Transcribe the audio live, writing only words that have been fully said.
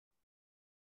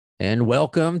And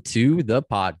welcome to the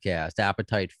podcast,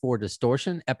 Appetite for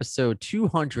Distortion, episode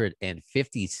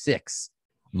 256.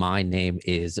 My name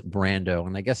is Brando,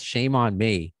 and I guess shame on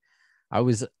me. I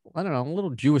don't know, a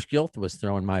little Jewish guilt was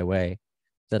thrown my way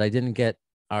that I didn't get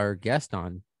our guest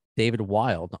on, David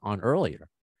Wild, on earlier.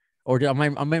 Or am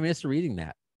I misreading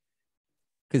that?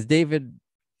 Because David,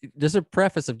 there's a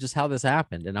preface of just how this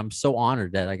happened, and I'm so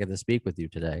honored that I get to speak with you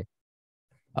today.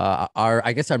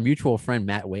 I guess our mutual friend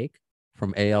Matt Wake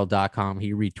from AL.com,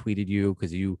 he retweeted you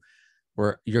because you're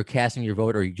casting your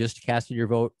vote, or you just casted your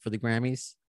vote for the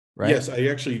Grammys, right? Yes,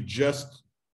 I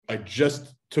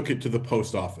just took it to the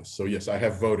post office. So yes, I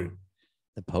have voted.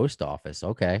 The post office.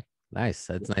 Okay. Nice.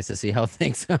 That's nice to see how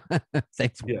things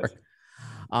things work.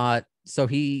 So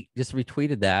he just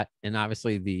retweeted that, and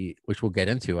obviously which we'll get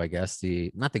into, I guess,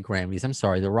 not the Grammys, I'm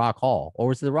sorry, the Rock Hall. Or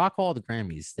was it the Rock Hall or the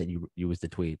Grammys that you was the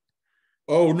tweet?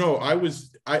 Oh no, I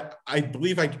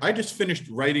believe I just finished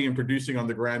writing and producing on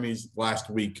the Grammys last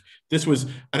week.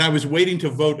 And I was waiting to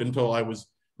vote until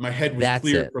my head was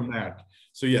clear from that.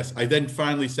 So yes, I then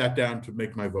finally sat down to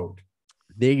make my vote.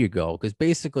 There you go. Because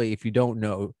basically, if you don't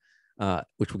know,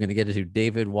 which we're going to get into,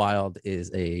 David Wild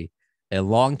is a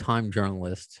longtime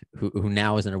journalist who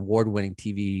now is an award-winning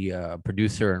TV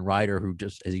producer and writer who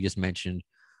just, as you just mentioned,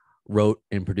 wrote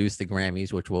and produced the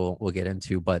Grammys, which we'll get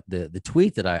into. But the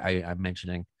tweet that I'm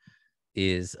mentioning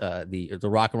is the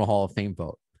Rock and Roll Hall of Fame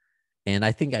vote. And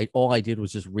I think all I did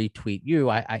was just retweet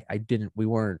you. We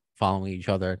weren't following each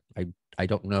other. I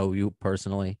don't know you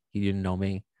personally. You didn't know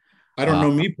me. I don't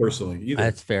know me personally either.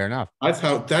 That's fair enough. That's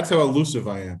how elusive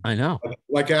I am. I know.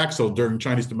 Like Axl during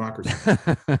Chinese democracy.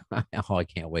 Oh, I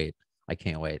can't wait.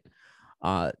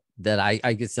 That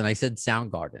I guess, and I said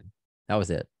Soundgarden. That was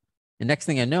it. And next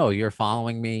thing I know, you're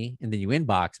following me, and then you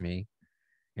inbox me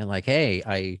and like,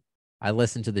 hey, I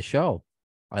listened to the show.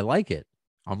 I like it.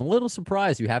 I'm a little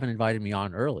surprised you haven't invited me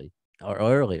on earlier.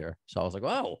 So I was like,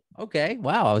 oh, okay.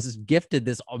 Wow. I was just gifted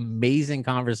this amazing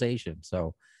conversation.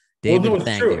 So David,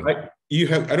 thank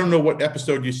you. I don't know what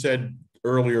episode you said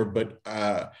earlier, but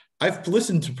I've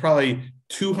listened to probably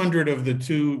 200 of the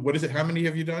two. What is it? How many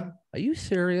have you done? Are you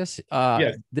serious?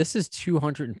 Yes. This is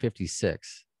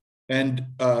 256. And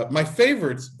my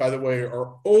favorites, by the way,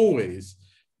 are always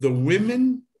the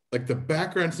women, like the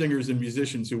background singers and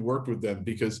musicians who worked with them,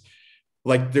 because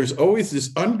like there's always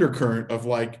this undercurrent of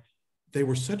like, they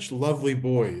were such lovely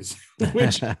boys,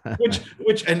 which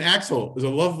and Axl was a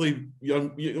lovely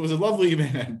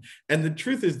man. And the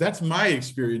truth is that's my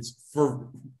experience for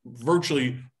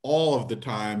virtually all of the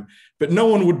time, but no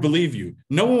one would believe you.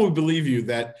 No one would believe you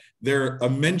that they're a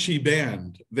Menchie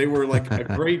band. They were like a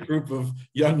great group of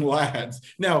young lads.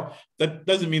 Now, that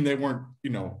doesn't mean they weren't,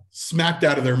 smacked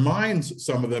out of their minds,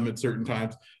 some of them at certain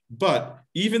times, but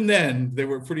even then they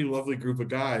were a pretty lovely group of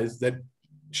guys that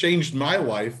changed my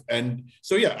life. And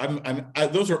so yeah,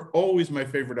 those are always my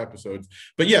favorite episodes.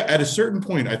 But yeah, at a certain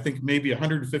point, I think maybe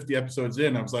 150 episodes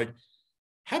in, I was like,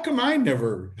 how come I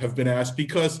never have been asked?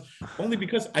 Because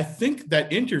I think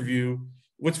that interview,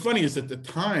 what's funny is at the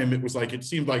time it was like, it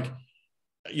seemed like,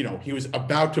 he was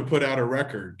about to put out a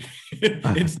record.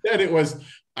 Instead it was,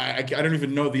 I don't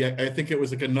even know I think it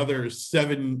was like another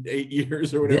 7-8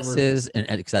 years or whatever. This is,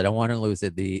 and because I don't want to lose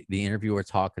it, the interview we're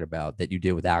talking about that you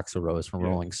did with Axl Rose from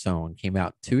Rolling Stone came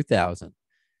out 2000.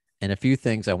 And a few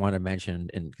things I want to mention,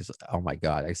 and because, oh my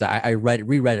God, because I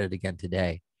reread it again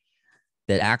today,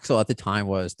 that Axl at the time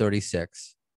was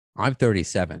 36. I'm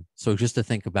 37. So just to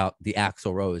think about the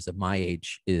Axl Rose of my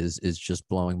age is just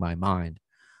blowing my mind.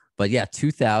 But yeah,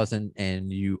 2000,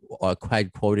 and you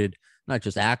had quoted not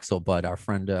just Axl, but our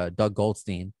friend Doug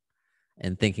Goldstein,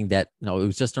 and thinking that, it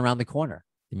was just around the corner.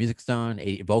 The music's done,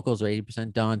 vocals are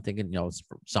 80% done, thinking, it's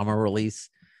summer release.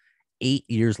 8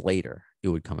 years later, it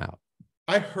would come out.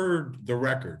 I heard the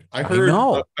record. I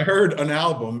heard an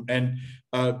album, and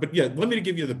but yeah, let me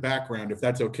give you the background, if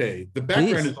that's okay. The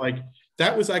background is like,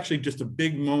 that was actually just a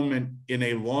big moment in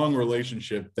a long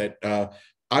relationship that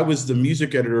I was the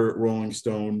music editor at Rolling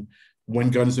Stone when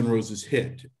Guns N' Roses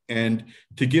hit. And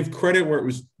to give credit where it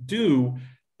was due,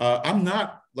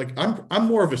 I'm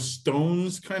more of a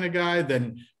Stones kind of guy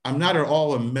than I'm not at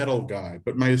all a metal guy.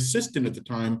 But my assistant at the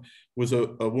time was a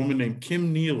woman named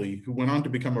Kim Neely, who went on to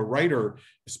become a writer,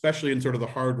 especially in sort of the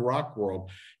hard rock world.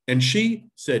 And she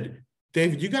said,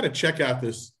 David, you got to check out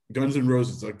this Guns N'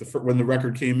 Roses, like when the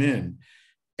record came in.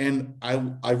 And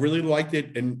I really liked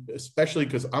it. And especially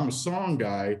because I'm a song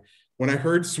guy, when I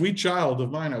heard Sweet Child of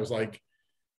Mine, I was like,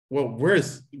 well, where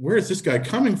is this guy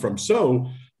coming from? So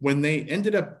when they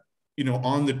ended up,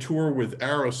 on the tour with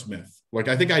Aerosmith, like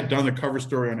I think I'd done the cover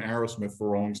story on Aerosmith for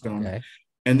Rolling Stone. Okay.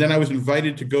 And then I was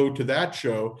invited to go to that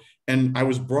show, and I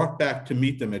was brought back to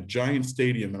meet them at Giant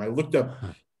Stadium. And I looked up,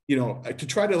 to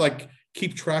try to like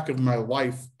keep track of my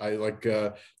life. I looked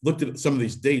at some of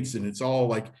these dates, and it's all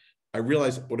like, I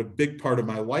realized what a big part of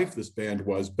my life this band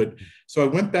was. But so I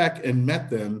went back and met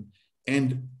them,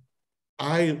 and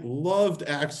I loved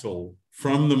Axl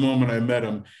from the moment I met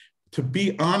him. To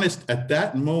be honest, at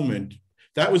that moment,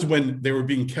 that was when they were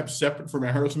being kept separate from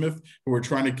Aerosmith, who were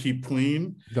trying to keep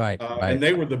clean. Right. And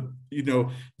they were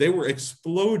they were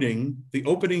exploding, the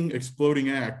opening exploding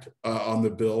act on the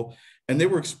bill. And they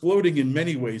were exploding in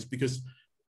many ways because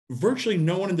virtually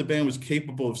no one in the band was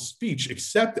capable of speech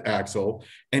except Axl.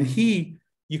 And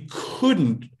you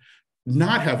couldn't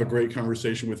not have a great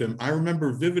conversation with him. I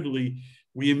remember vividly,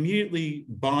 we immediately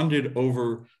bonded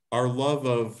over our love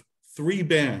of 3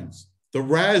 bands. The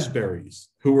Raspberries,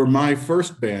 who were my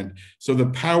first band. So the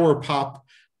power pop,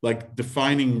 like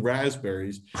defining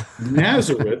Raspberries.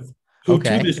 Nazareth, who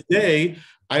to this day,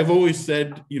 I've always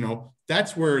said,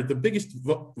 that's where the biggest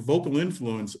vocal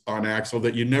influence on Axl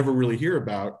that you never really hear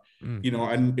about,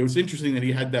 and it was interesting that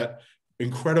he had that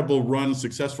incredible run,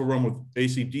 successful run with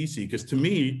AC/DC, because to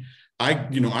me,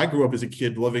 I grew up as a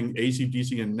kid loving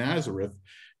AC/DC and Nazareth.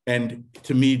 And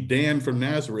to me, Dan from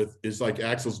Nazareth is like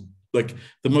Axl's, like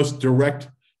the most direct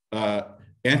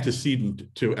antecedent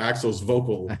to Axl's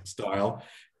vocal style.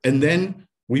 And then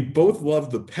we both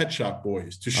loved the Pet Shop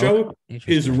Boys to show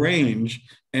his range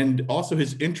and also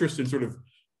his interest in sort of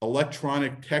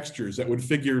electronic textures that would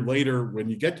figure later when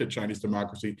you get to Chinese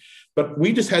Democracy. But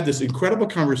we just had this incredible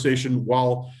conversation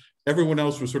while everyone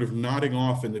else was sort of nodding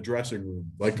off in the dressing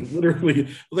room, like literally,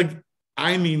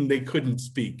 they couldn't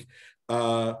speak.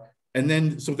 And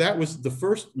then, so that was the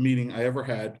first meeting I ever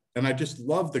had. And I just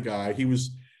loved the guy. He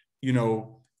was,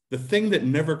 the thing that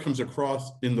never comes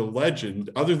across in the legend,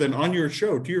 other than on your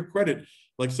show, to your credit,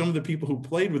 like some of the people who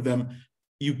played with them,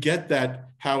 you get that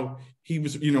how he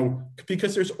was,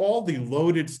 because there's all the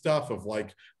loaded stuff of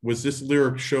like, was this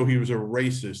lyric show he was a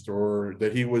racist or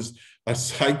that he was a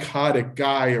psychotic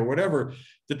guy or whatever.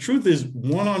 The truth is,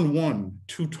 one-on-one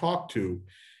to talk to,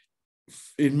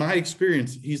 in my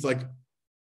experience, he's like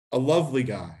a lovely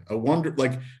guy,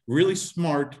 really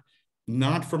smart,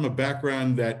 not from a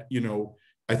background that,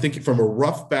 I think from a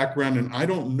rough background. And I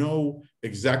don't know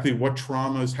exactly what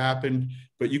traumas happened,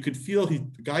 but you could feel he's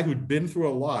a guy who'd been through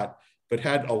a lot, but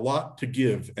had a lot to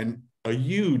give and a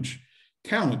huge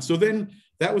talent. So then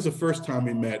that was the first time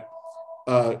we met.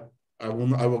 I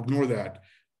will ignore that.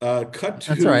 Cut to—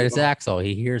 That's all right. It's Axl.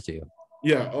 He hears you.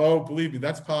 Yeah. Oh, believe me,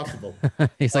 that's possible.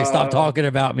 He's like, stop talking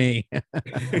about me.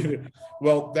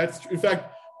 Well, in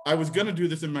fact, I was going to do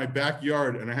this in my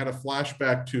backyard, and I had a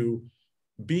flashback to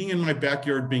being in my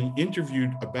backyard, being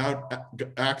interviewed about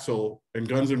Axl and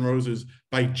Guns N' Roses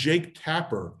by Jake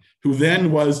Tapper, who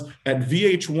then was at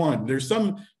VH1. There's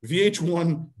some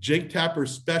VH1 Jake Tapper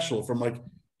special from like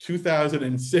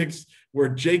 2006 where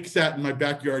Jake sat in my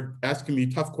backyard asking me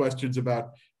tough questions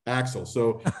about Axl.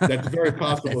 So that's very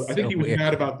possible. I think he was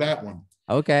mad about that one.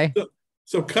 Okay.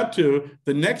 So cut to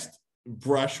the next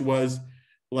brush was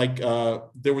like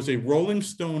there was a Rolling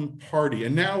Stone party.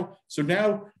 And now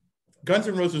Guns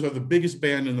N' Roses are the biggest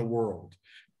band in the world.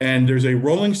 And there's a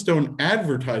Rolling Stone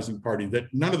advertising party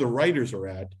that none of the writers are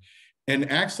at. And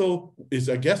Axl is,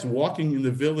 I guess, walking in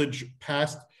the Village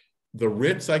past the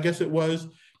Ritz, I guess it was.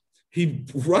 He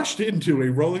rushed into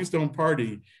a Rolling Stone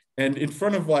party, and in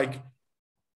front of like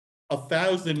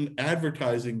 1,000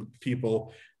 advertising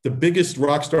people, the biggest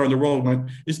rock star in the world went,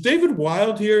 "Is David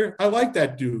Wild here? I like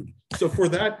that dude." So for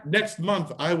that next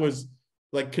month, I was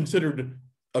like considered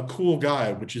a cool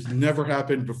guy, which has never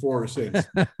happened before or since.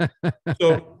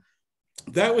 So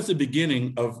that was the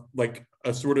beginning of like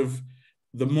a sort of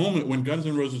the moment when Guns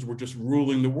N' Roses were just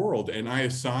ruling the world. And I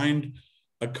assigned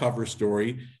a cover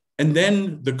story. And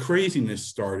then the craziness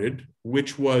started,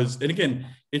 which was, and again,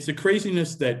 it's the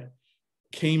craziness that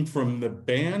came from the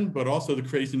band, but also the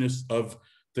craziness of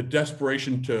the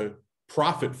desperation to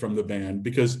profit from the band,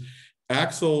 because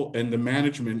Axl and the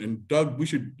management and Doug, we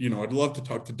should, I'd love to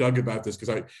talk to Doug about this because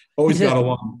I always got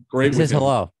along great with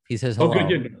him. He says hello. Oh,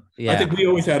 good, yeah. I think we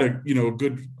always had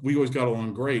we always got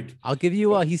along great. I'll give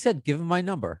you, he said, give him my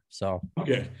number. So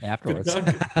okay. Afterwards.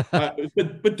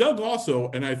 But Doug also,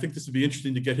 and I think this would be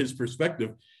interesting to get his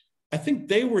perspective, I think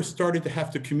they were starting to have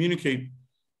to communicate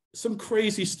some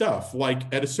crazy stuff.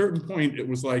 Like at a certain point, it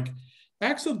was like,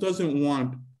 Axl doesn't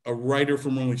want a writer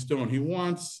from Rolling Stone. He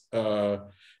wants,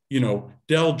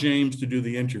 Del James to do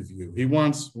the interview. He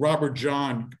wants Robert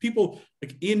John, people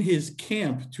like in his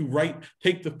camp to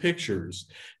take the pictures.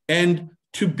 And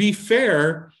to be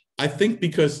fair, I think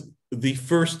because the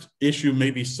first issue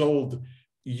maybe sold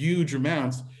huge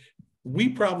amounts. We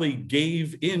probably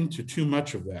gave into too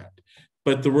much of that.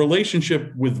 But the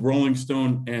relationship with Rolling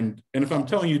Stone, and if I'm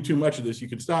telling you too much of this, you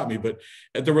can stop me. But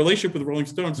the relationship with Rolling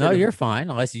Stone, No, sort of, you're fine.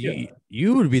 Unless yeah.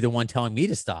 you would be the one telling me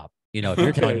to stop. You know, if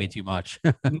you're telling me Okay. too much.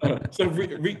 No. So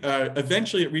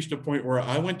eventually, it reached a point where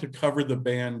I went to cover the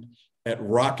band at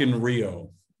Rock in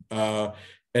Rio, and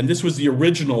this was the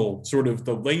original, sort of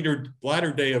the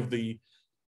latter day of the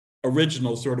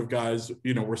original sort of guys,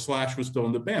 where Slash was still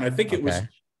in the band. I think it was Okay.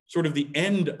 sort of the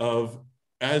end of,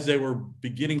 as they were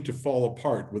beginning to fall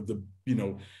apart with the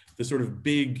sort of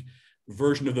big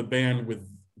version of the band with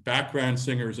background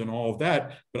singers and all of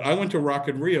that. But I went to Rock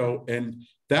in Rio, and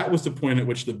that was the point at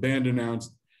which the band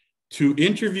announced, to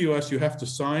interview us, you have to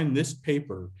sign this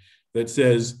paper that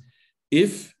says,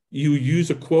 if you use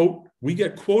a quote, we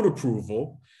get quote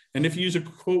approval. And if you use a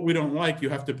quote we don't like, you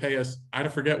have to pay us, I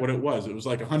forget what it was. It was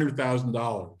like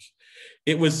 $100,000.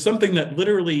 It was something that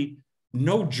literally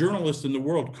no journalist in the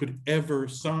world could ever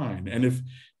sign. And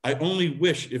I only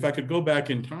wish, if I could go back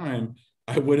in time,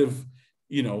 I would have,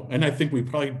 and I think we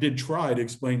probably did try to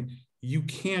explain, you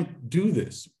can't do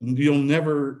this. You'll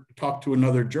never talk to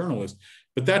another journalist.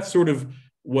 But that sort of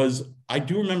was, I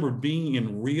do remember being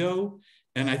in Rio,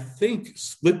 and I think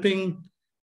slipping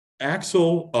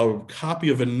Axl a copy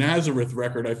of a Nazareth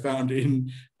record I found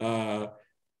in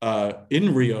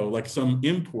Rio, like some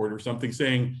import or something,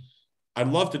 saying, I'd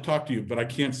love to talk to you, but I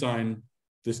can't sign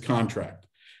this contract.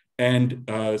 And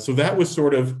so that was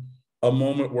sort of a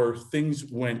moment where things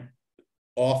went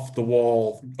off the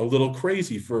wall, a little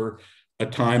crazy for a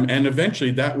time. And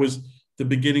eventually that was the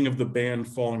beginning of the band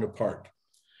falling apart.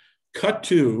 Cut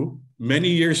to many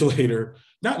years later,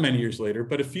 not many years later,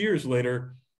 but a few years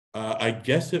later, I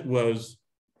guess it was,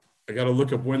 I got to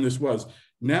look up when this was.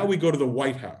 Now we go to the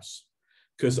White House,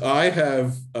 because I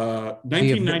have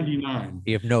 1999.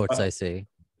 You have notes, I see.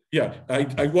 Yeah,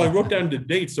 I wrote down the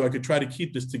dates so I could try to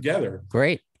keep this together.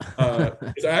 Great.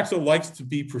 Axl likes to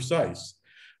be precise.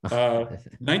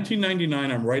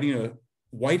 1999, I'm writing a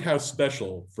White House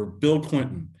special for Bill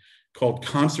Clinton called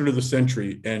Concert of the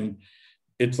Century. And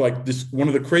it's like this, one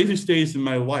of the craziest days in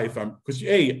my life. Because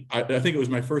I think it was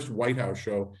my first White House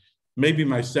show, maybe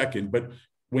my second. But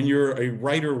when you're a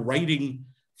writer writing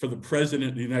for the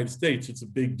president of the United States, it's a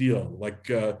big deal. Like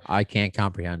I can't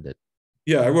comprehend it.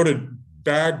 Yeah, I wrote a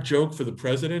bad joke for the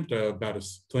president about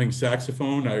us playing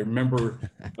saxophone. I remember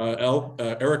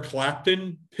Eric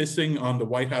Clapton pissing on the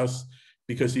White House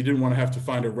because he didn't want to have to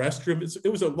find a restroom. It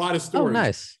was a lot of stories. Oh,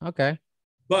 nice. Okay.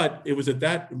 But it was at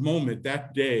that moment,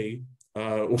 that day,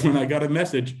 when I got a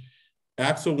message,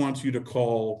 Axl wants you to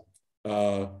call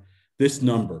this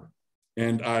number.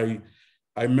 And I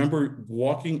remember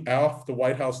walking off the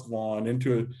White House lawn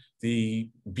into the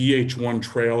BH1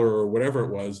 trailer or whatever it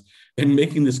was, and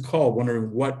making this call,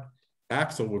 wondering what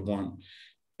Axl would want.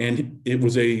 And it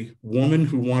was a woman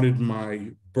who wanted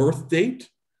my birth date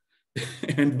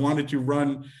and wanted to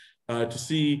run to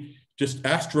see, just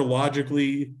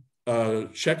astrologically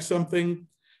check something.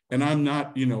 And I'm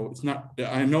not, it's not,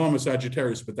 I know I'm a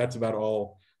Sagittarius, but that's about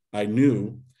all I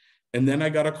knew. And then I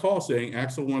got a call saying,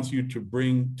 Axl wants you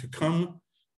to come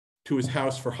to his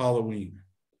house for Halloween.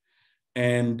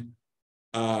 And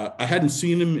I hadn't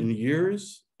seen him in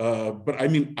years, but I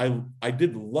mean, I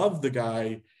did love the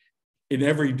guy in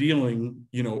every dealing,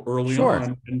 early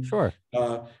on. And, sure.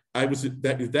 I was at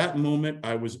that moment,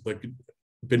 I was like,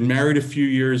 been married a few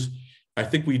years. I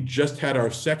think we just had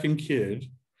our second kid.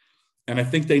 And I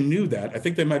think they knew that. I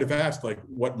think they might have asked like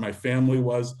what my family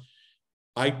was.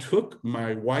 I took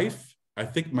my wife, I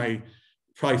think my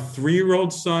probably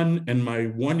 3-year-old son and my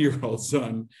 1-year-old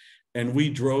son, and we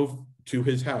drove to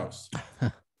his house.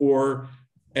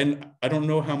 And I don't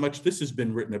know how much this has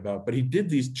been written about, but he did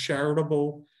these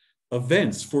charitable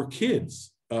events for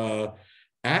kids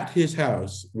at his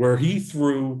house where he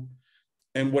threw,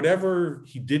 and whatever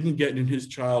he didn't get in his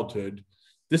childhood,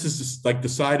 this is just like the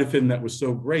side of him that was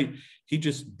so great. He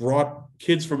just brought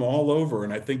kids from all over.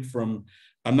 And I think from,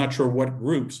 I'm not sure what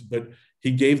groups, but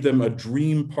he gave them a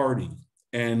dream party.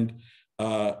 And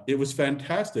it was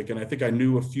fantastic. And I think I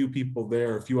knew a few people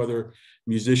there, a few other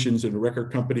musicians and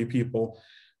record company people.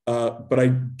 But I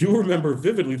do remember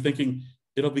vividly thinking,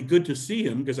 it'll be good to see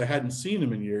him because I hadn't seen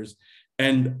him in years.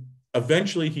 And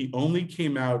eventually he only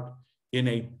came out in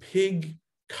a pig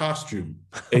costume,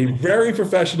 a very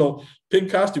professional pig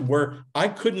costume where I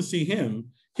couldn't see him.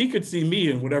 He could see me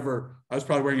in whatever. I was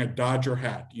probably wearing a Dodger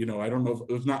hat. I don't know if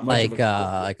it was not much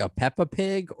like a Peppa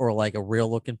Pig or like a real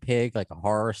looking pig, like a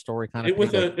horror story kind of.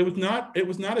 It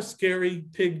was not a scary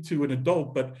pig to an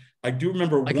adult, but I do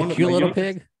remember like one a cute little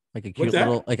pig. Like a What's cute that?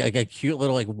 little, like a cute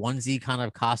little like onesie kind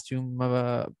of costume of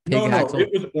a pig, No, Axl? it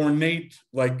was ornate,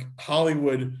 like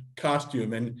Hollywood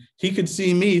costume, and he could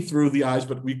see me through the eyes,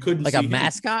 but we couldn't Like a see him.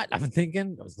 mascot? I'm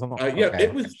thinking. Yeah,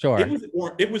 Okay, sure.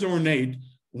 it was ornate.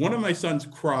 One of my sons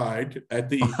cried at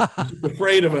the was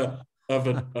afraid of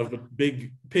a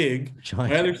big pig. My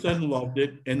Giant. other son loved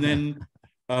it, and then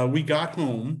we got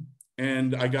home,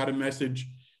 and I got a message,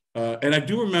 and I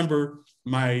do remember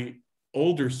my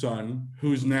older son,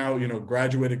 who's now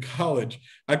graduated college.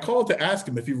 I called to ask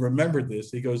him if he remembered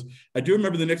this. He goes, "I do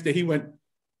remember." The next day, he went,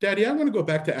 "Daddy, I want to go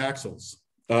back to Axl's,"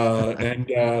 and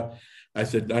I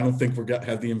said, "I don't think we're gonna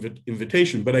have the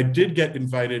invitation," but I did get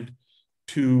invited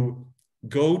to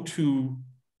go to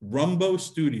Rumbo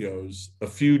Studios a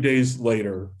few days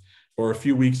later, or a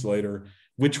few weeks later,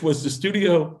 which was the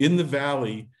studio in the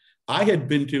Valley I had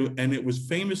been to, and it was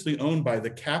famously owned by the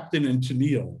Captain and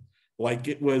Tennille. Like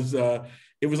it was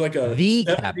like a The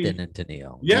 70s. Captain and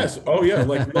Tennille. Yes. Oh yeah.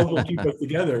 Like love will keep us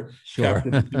together, Sure.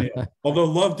 Captain and Tennille. Although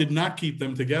love did not keep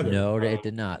them together. No, it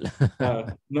did not.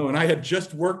 No, and I had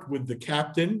just worked with the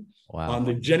Captain Wow. on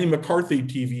the Jenny McCarthy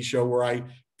TV show where I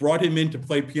brought him in to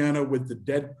play piano with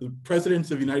the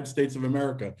presidents of the United States of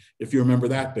America, if you remember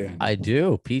that band. I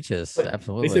do. Peaches. But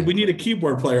Absolutely. they said, we need a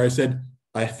keyboard player. I said,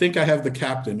 I think I have the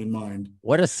Captain in mind.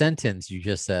 What a sentence you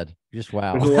just said. Just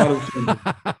wow. There's a lot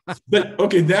of but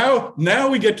okay, now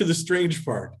we get to the strange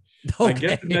part. Okay, I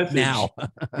get the message. Now.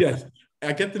 Yes,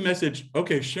 I get the message.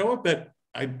 Okay, show up at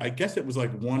I guess it was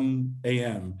like 1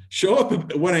 a.m. Show up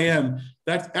at 1 a.m.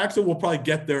 That's Axl will probably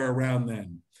get there around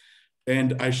then.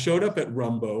 And I showed up at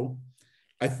Rumbo.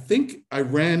 I think I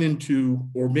ran into,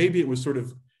 or maybe it was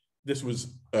this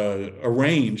was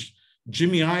arranged,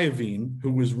 Jimmy Iovine,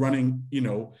 who was running,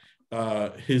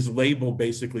 his label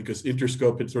basically, because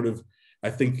Interscope had I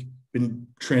think, been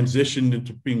transitioned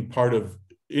into being part of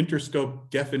Interscope.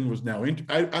 Geffen was now,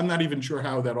 I'm not even sure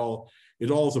how it all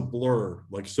is a blur,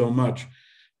 like so much.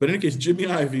 But in any case, Jimmy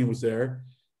Iovine was there,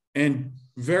 and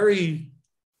very,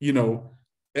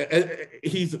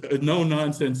 he's a no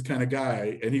nonsense kind of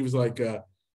guy. And he was like,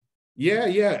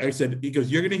 yeah. I said, he goes,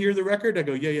 "You're going to hear the record?" I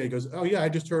go, yeah. He goes, "Oh yeah, I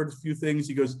just heard a few things."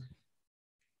 He goes,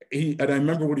 and I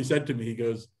remember what he said to me. He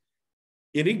goes,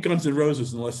 "It ain't Guns N'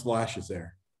 Roses unless Slash is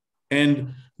there."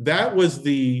 And that was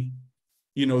the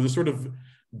sort of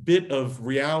bit of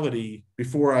reality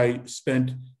before I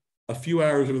spent a few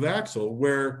hours with Axl,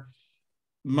 where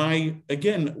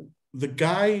the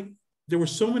guy, there were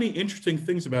so many interesting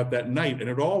things about that night, and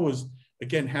it all was,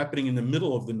 again, happening in the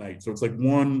middle of the night. So it's like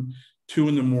 1, 2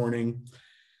 in the morning.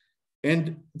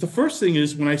 And the first thing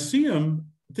is, when I see him,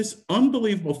 this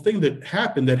unbelievable thing that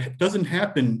happened that doesn't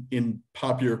happen in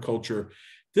popular culture.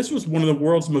 This was one of the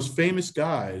world's most famous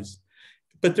guys,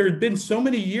 but there had been so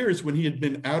many years when he had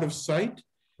been out of sight,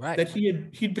 right, that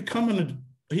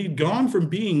he'd gone from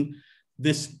being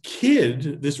this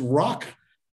kid, this rock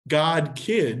god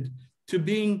kid, to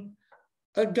being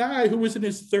a guy who was in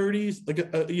his 30s. Like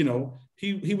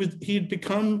he had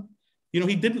become,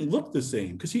 he didn't look the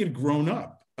same because he had grown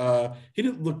up. He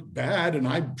didn't look bad, and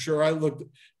I'm sure I looked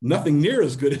nothing near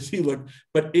as good as he looked,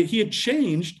 but he had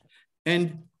changed.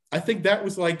 And I think that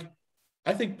was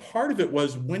I think part of it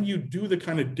was, when you do the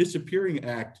kind of disappearing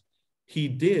act he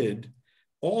did,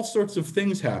 all sorts of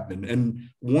things happen. And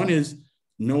one is,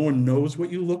 no one knows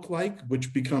what you look like,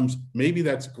 which becomes, maybe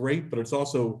that's great, but it's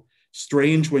also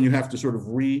strange when you have to sort of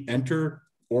re-enter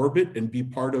orbit and be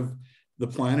part of the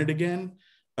planet again.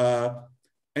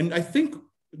 And I think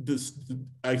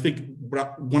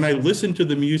when I listened to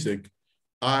the music,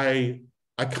 I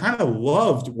kind of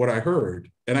loved what I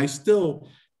heard. And I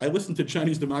listen to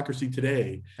Chinese Democracy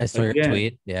today. I saw your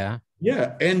tweet. Yeah.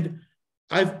 Yeah. And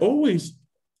I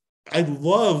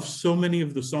love so many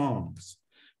of the songs.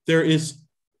 There is,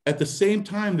 at the same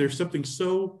time, there's something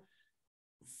so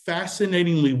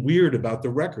fascinatingly weird about the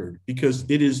record, because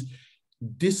it is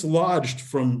dislodged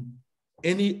from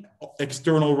any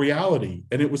external reality.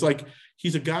 And it was like,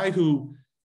 he's a guy who,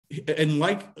 and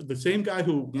like the same guy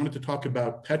who wanted to talk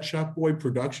about Pet Shop Boy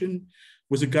production,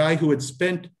 was a guy who had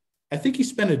spent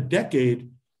a decade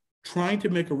trying to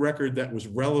make a record that was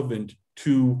relevant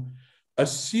to a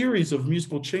series of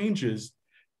musical changes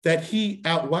that he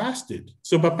outlasted.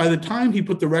 So, but by the time he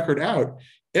put the record out,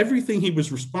 everything he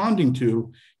was responding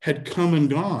to had come and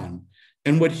gone.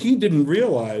 And what he didn't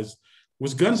realize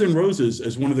was Guns N' Roses,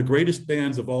 as one of the greatest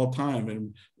bands of all time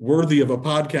and worthy of a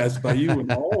podcast by you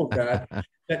and all of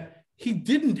that he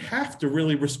didn't have to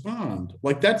really respond.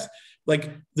 Like, that's like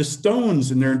the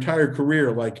Stones in their entire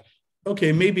career. Like,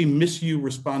 okay, maybe Miss You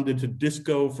responded to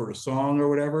Disco for a song or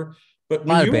whatever. But a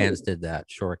lot of bands did that.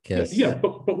 Short Kiss. Yeah,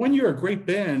 but when you're a great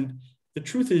band, the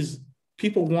truth is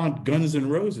people want Guns N'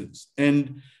 Roses.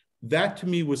 And that to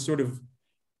me was sort of,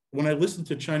 when I listened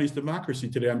to Chinese Democracy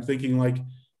today, I'm thinking like,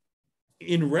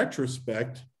 in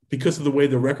retrospect, because of the way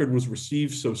the record was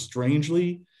received so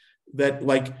strangely, that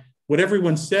like what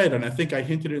everyone said, and I think I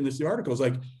hinted it in this article, is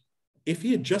like, if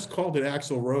he had just called it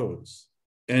Axl Rose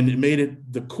and it made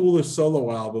it the coolest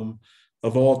solo album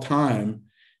of all time,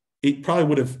 it probably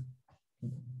would have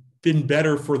been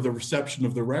better for the reception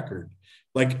of the record.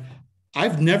 Like,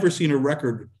 I've never seen a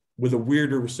record with a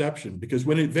weirder reception, because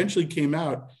when it eventually came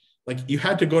out, like you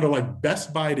had to go to like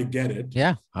Best Buy to get it.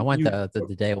 Yeah, I went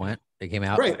the day it went. It came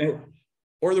out. Right.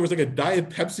 Or there was like a Diet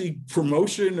Pepsi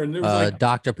promotion, or there was like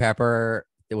Dr. Pepper,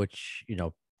 which, you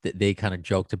know, they kind of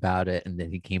joked about it, and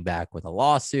then he came back with a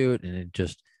lawsuit, and it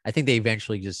just, I think they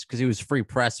eventually just, because it was free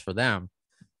press for them,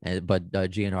 but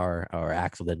GNR or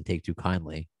Axl didn't take too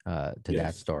kindly to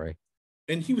that story.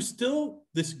 And he was still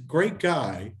this great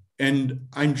guy, and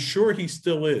I'm sure he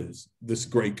still is this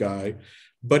great guy,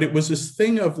 but it was this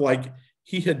thing of like,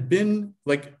 he had been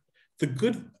like the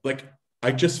good, like,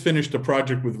 I just finished a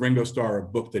project with Ringo Starr, a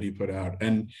book that he put out.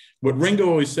 And what Ringo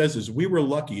always says is, we were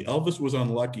lucky. Elvis was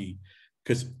unlucky,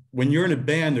 because when you're in a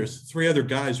band, there's 3 other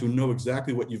guys who know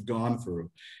exactly what you've gone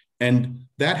through. And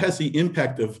that has the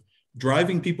impact of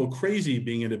driving people crazy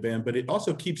being in a band, but it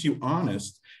also keeps you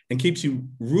honest and keeps you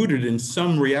rooted in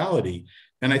some reality.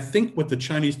 And I think what the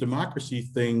Chinese Democracy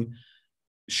thing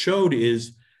showed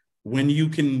is, when you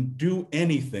can do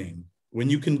anything, when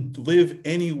you can live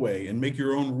anyway and make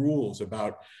your own rules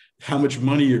about how much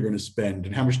money you're going to spend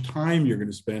and how much time you're going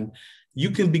to spend,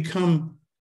 you can become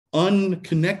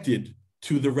unconnected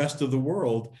to the rest of the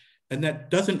world. And that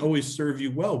doesn't always serve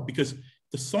you well, because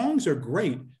the songs are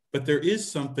great, but there is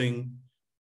something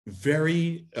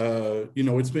very,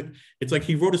 it's like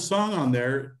he wrote a song on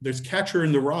there, there's Catcher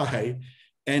in the Rye,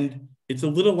 and it's a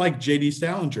little like J.D.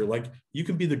 Salinger. Like, you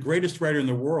can be the greatest writer in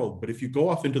the world, but if you go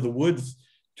off into the woods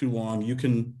too long, you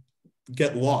can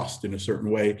get lost in a certain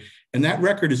way. And that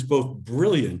record is both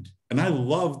brilliant, and I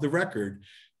love the record,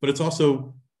 but it's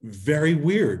also very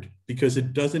weird, because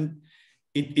it doesn't,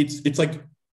 it's like,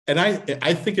 and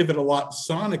I think of it a lot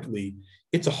sonically,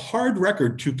 it's a hard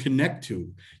record to connect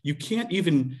to. You can't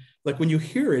even, like, when you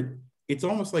hear it, it's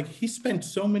almost like he spent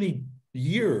so many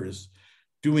years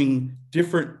doing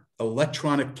different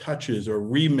electronic touches or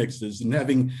remixes and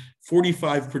having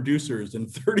 45 producers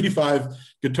and 35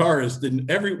 guitarists and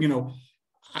every,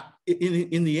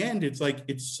 in the end, it's like,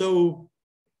 it's so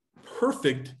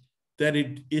perfect that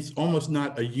it's almost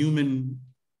not a human,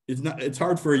 it's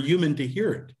hard for a human to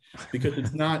hear it, because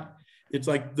it's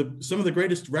like some of the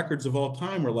greatest records of all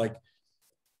time were like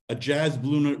a jazz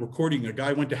blue note recording. A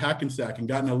guy went to Hackensack and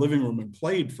got in a living room and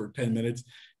played for 10 minutes.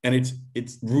 And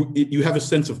you have a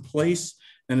sense of place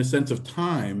and a sense of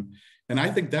time. And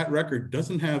I think that record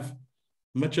doesn't have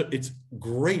much of, it's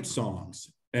great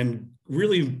songs and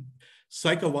really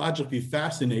psychologically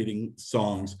fascinating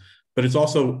songs, but it's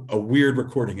also a weird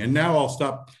recording. And now I'll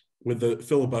stop with the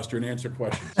filibuster and answer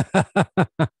questions.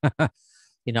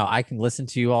 I can listen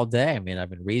to you all day. I mean, I've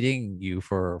been reading you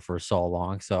for so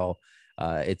long. So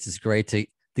it's just great to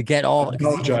get all. I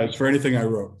apologize for anything I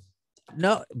wrote.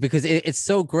 No, because it's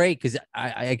so great, because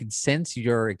I can sense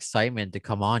your excitement to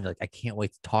come on. You're like, I can't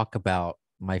wait to talk about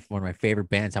one of my favorite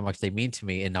bands, how much they mean to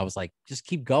me. And I was like, just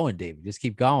keep going, David, just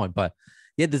keep going. But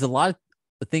yeah, there's a lot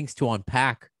of things to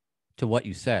unpack to what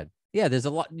you said. Yeah, there's a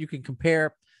lot you can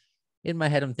compare. In my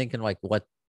head, I'm thinking like what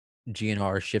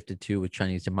GNR shifted to with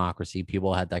Chinese Democracy.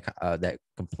 People had that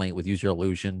complaint with Use Your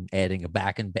Illusion, adding a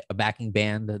backing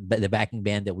band, the backing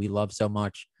band that we love so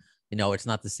much. It's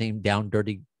not the same down,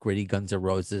 dirty, gritty Guns N'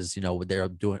 Roses, they're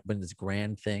doing this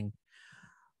grand thing.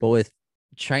 But with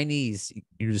Chinese,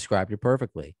 you described it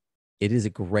perfectly. It is a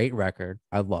great record.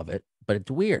 I love it, but it's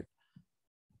weird.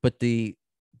 But the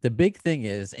big thing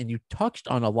is, and you touched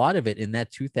on a lot of it in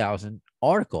that 2000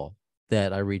 article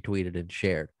that I retweeted and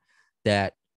shared,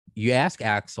 that you ask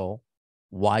Axl,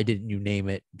 why didn't you name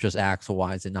it just Axl?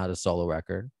 Why is it not a solo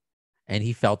record? And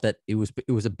he felt that it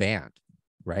was a band.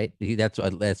 Right.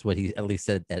 That's what he at least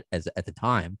said at the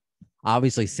time.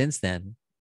 Obviously, since then,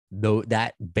 though,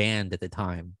 that band at the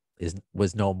time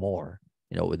was no more.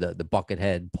 With the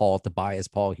Buckethead, Paul Tobias,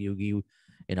 Paul Hughey.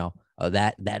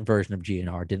 That version of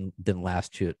GNR didn't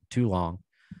last too long.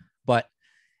 But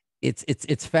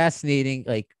it's fascinating.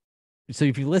 Like, so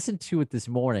if you listen to it this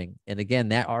morning, and again,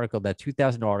 that article, that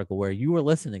 2000 article where you were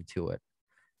listening to it,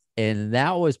 and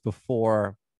that was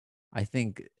before, I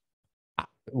think.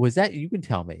 Was that, you can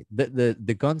tell me,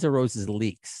 the Guns N' Roses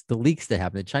leaks, the leaks that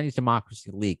happened, the Chinese Democracy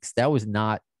leaks, that was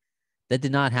not That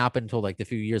did not happen until like the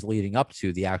few years leading up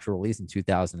to the actual release in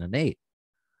 2008.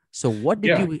 So what did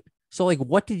Yeah. you so like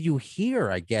what did you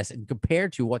hear, I guess, and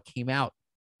compared to what came out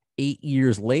 8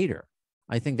 years later?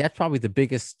 I think that's probably the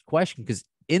biggest question, because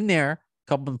in there, a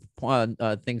couple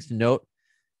of things to note.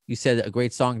 You said a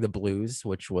great song, The Blues,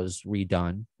 which was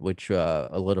redone, which a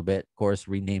little bit, of course,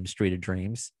 renamed Street of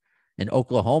Dreams. And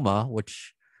Oklahoma,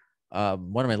 which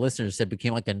one of my listeners said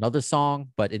became like another song,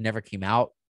 but it never came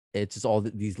out. It's just all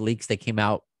these leaks that came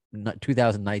out in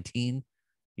 2019.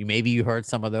 You heard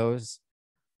some of those.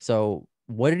 So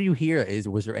what did you hear?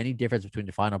 Was there any difference between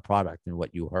the final product and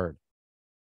what you heard?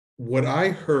 What I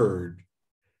heard,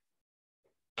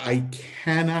 I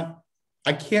cannot,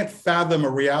 I can't fathom a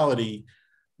reality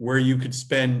where you could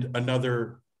spend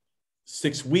another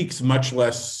 6 weeks, much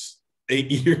less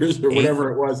 8 years or Eight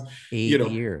whatever it was. eight You know,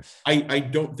 years. I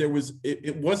don't, there was,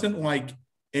 it wasn't like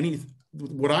any,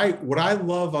 what I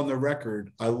love on the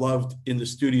record, I loved in the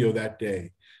studio that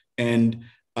day. And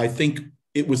I think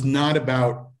it was not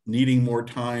about needing more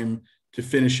time to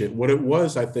finish it. What it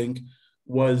was, I think,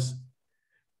 was,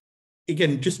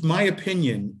 again, just my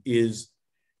opinion is,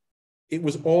 it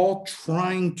was all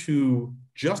trying to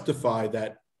justify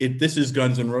that this is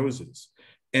Guns N' Roses.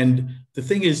 And the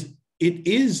thing is, it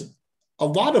is a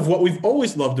lot of what we've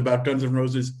always loved about Guns N'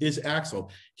 Roses is Axl.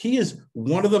 He is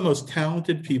one of the most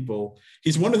talented people.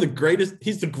 He's one of the greatest.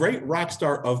 He's the great rock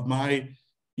star of my,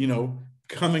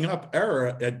 coming up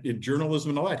era in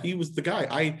journalism and all that. He was the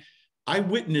guy. I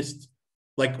witnessed,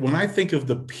 like, when I think of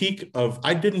the peak of,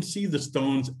 I didn't see the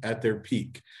Stones at their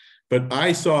peak, but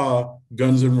I saw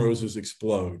Guns N' Roses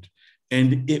explode.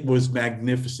 And it was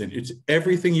magnificent. It's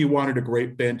everything you wanted a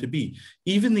great band to be.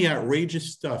 Even the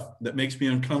outrageous stuff that makes me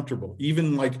uncomfortable,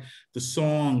 even like the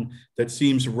song that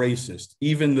seems racist,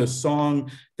 even the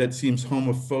song that seems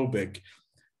homophobic.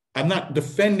 I'm not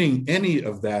defending any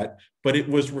of that, but it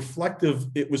was reflective.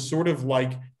 It was sort of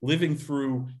like living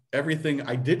through everything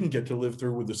I didn't get to live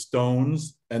through with the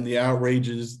Stones and the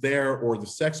outrages there, or the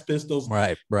Sex Pistols.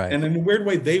 Right. And in a weird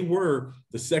way, they were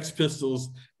the Sex Pistols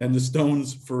and the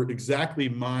Stones for exactly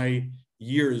my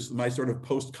years, my sort of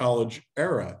post-college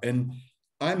era. And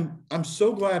I'm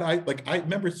so glad I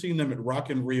remember seeing them at Rock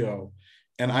in Rio,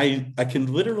 and I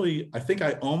can literally, I think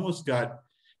I almost got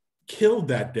killed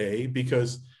that day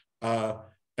because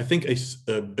I think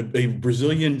a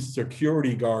Brazilian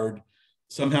security guard,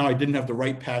 somehow I didn't have the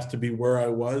right pass to be where I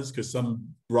was because some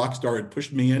rock star had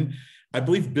pushed me in. I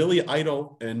believe Billy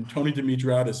Idol and Tony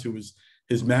Dimitriadis, who was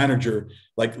his manager,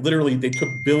 like literally they took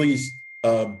Billy's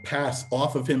pass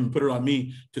off of him and put it on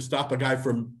me to stop a guy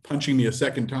from punching me a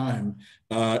second time.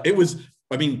 It was,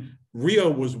 Rio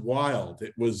was wild.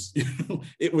 It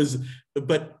was,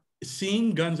 but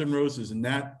seeing Guns N' Roses and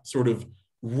that sort of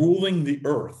ruling the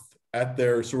earth at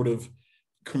their sort of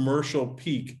commercial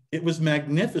peak, it was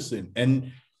magnificent.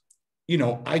 And,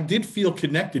 I did feel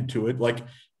connected to it. Like,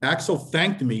 Axl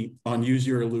thanked me on Use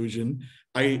Your Illusion,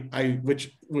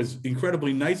 which was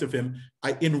incredibly nice of him.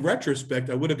 In retrospect,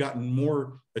 I would have gotten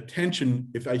more attention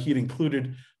if he'd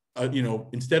included,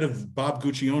 instead of Bob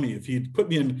Guccione, if he'd put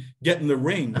me in Get in the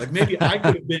Ring, like maybe I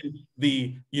could have been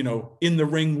the, in the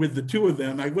ring with the two of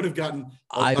them. I would have gotten,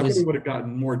 I would have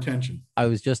gotten more attention. I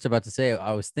was just about to say,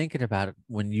 I was thinking about it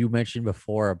when you mentioned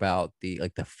before about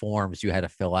the forms you had to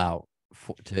fill out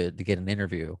to get an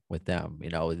interview with them,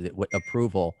 what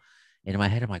approval. And in my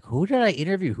head, I'm like, who did I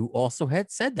interview who also had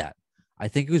said that? I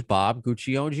think it was Bob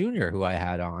Guccione Jr., who I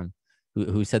had on,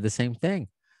 who said the same thing.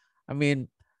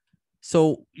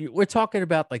 So we're talking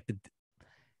about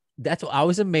that's what I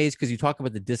was amazed, because you talk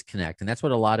about the disconnect, and that's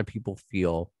what a lot of people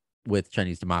feel with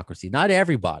Chinese Democracy. Not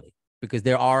everybody, because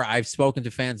I've spoken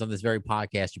to fans on this very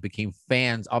podcast who became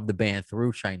fans of the band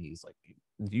through Chinese.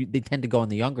 They tend to go on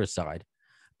the younger side,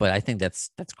 but I think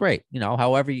that's great.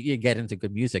 However you get into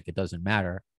good music, it doesn't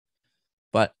matter.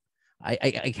 But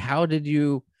how did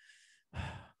you,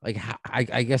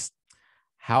 I guess,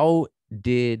 how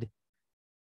did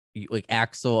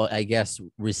Axl, I guess,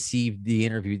 received the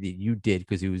interview that you did?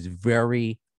 Because he was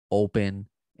very open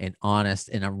and honest,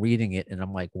 and I'm reading it and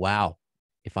I'm like, wow,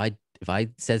 if I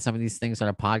said some of these things on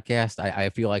a podcast, I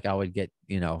feel like I would get,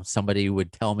 somebody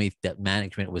would tell me that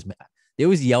management they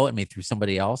always yell at me through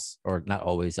somebody else, or not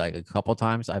always, like a couple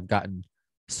times I've gotten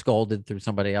scolded through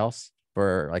somebody else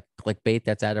for like clickbait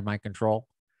that's out of my control.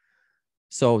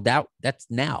 So that's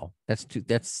the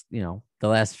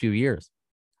last few years.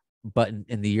 But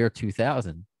in the year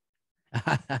 2000,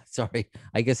 sorry,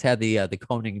 I guess had the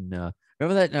Conan.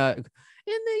 Remember that in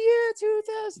the year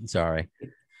 2000? Sorry,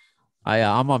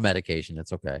 I'm on medication.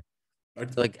 That's okay.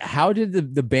 Like, how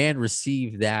did the band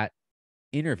receive that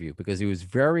interview? Because he was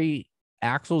very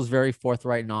Axl's very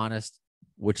forthright and honest,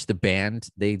 which the band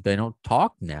they don't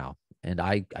talk now. And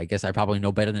I guess I probably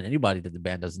know better than anybody that the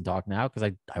band doesn't talk now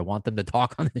because I want them to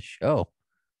talk on the show.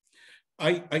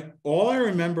 I all I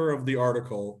remember of the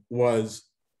article was,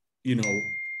 you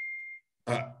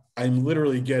know, I'm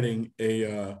literally getting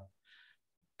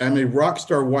I'm a rock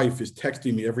star wife is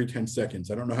texting me every 10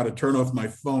 seconds. I don't know how to turn off my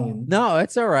phone. No,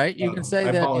 it's all right. You can say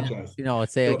I that, apologize.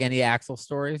 let's say like So, any Axl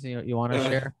stories you want to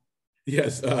share.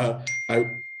 yes, I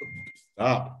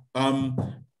stop.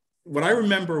 What I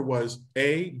remember was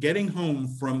getting home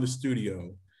from the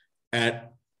studio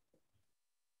at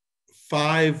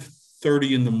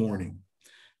 5:30 in the morning,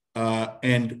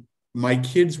 and my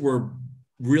kids were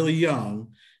really young,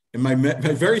 and my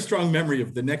very strong memory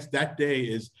of that day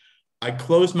is I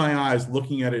closed my eyes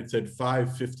looking at it. It said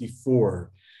 5:54,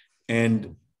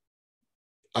 and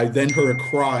I then heard a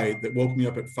cry that woke me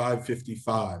up at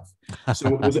 5:55.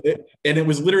 So it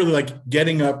was literally like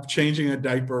getting up, changing a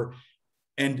diaper,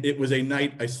 and it was a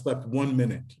night I slept 1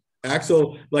 minute.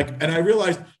 Axl, and I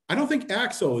realized I don't think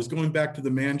Axl is going back to the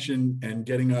mansion and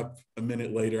getting up a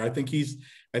minute later. I think he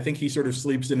sort of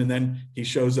sleeps in and then he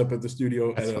shows up at the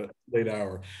studio at a late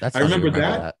hour. That's I funny you remember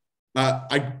remember that.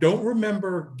 I don't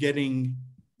remember getting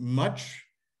much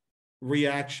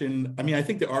reaction. I mean, I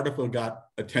think the article got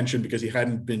attention because he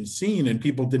hadn't been seen and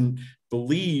people didn't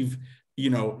believe, I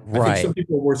think some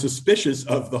people were suspicious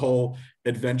of the whole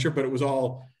adventure, but it was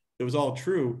all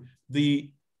true.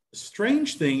 The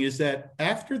strange thing is that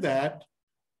after that,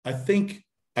 I think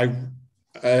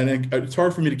it's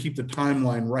hard for me to keep the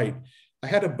timeline right. I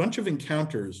had a bunch of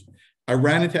encounters. I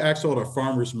ran into Axl at a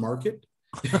farmer's market.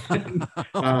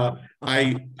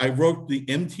 I wrote the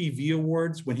MTV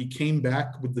Awards when he came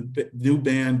back with the new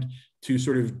band to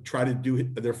sort of try to do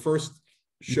their first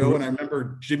show. And I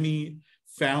remember Jimmy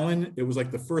Fallon, it was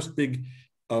like the first big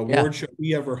award show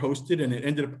he ever hosted. And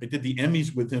I did the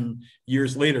Emmys with him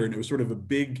years later. And it was sort of a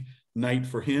big night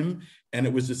for him. And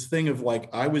it was this thing of like,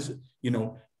 I was,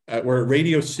 we're at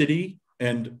Radio City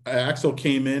and Axl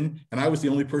came in and I was the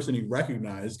only person he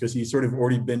recognized because he's sort of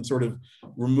already been sort of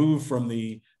removed from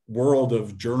the world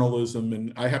of journalism.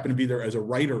 And I happened to be there as a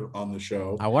writer on the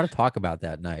show. I want to talk about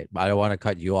that night. I don't want to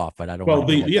cut you off, but I don't want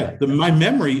to. My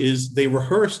memory is they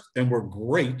rehearsed and were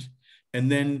great.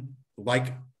 And then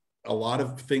like a lot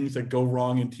of things that go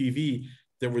wrong in TV,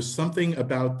 there was something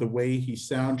about the way he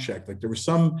sound checked. Like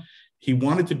he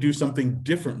wanted to do something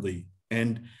differently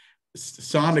and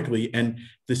sonically, and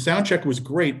the sound check was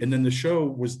great. And then the show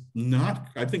was not,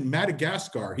 I think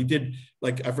Madagascar, he did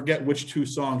like, I forget which two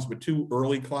songs, but two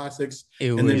early classics.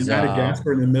 Then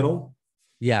Madagascar in the middle.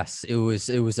 Yes, it was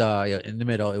in the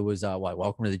middle. It was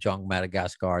Welcome to the Jungle,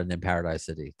 Madagascar, and then Paradise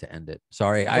City to end it.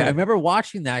 Sorry. I remember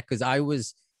watching that because I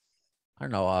was, I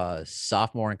don't know, a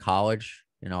sophomore in college.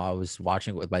 I was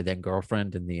watching it with my then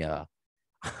girlfriend in the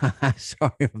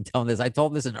sorry if I'm telling this. I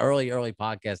told this in early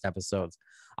podcast episodes.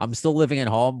 I'm still living at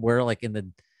home. We're like in the,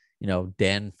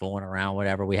 den fooling around,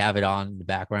 whatever. We have it on in the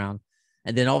background.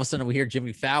 And then all of a sudden we hear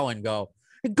Jimmy Fallon go,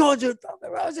 Guns N'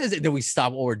 Roses. And then we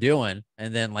stop what we're doing.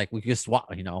 And then like we just watch,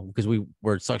 because we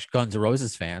were such Guns N'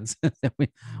 Roses fans.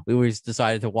 we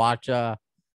decided to watch that.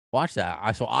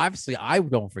 So obviously I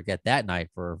don't forget that night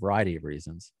for a variety of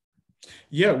reasons.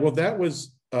 Yeah, well, that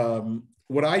was I've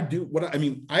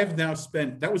now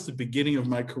spent, that was the beginning of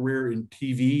my career in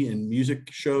TV and music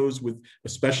shows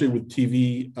especially with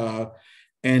TV.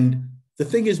 And the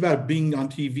thing is about being on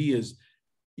TV is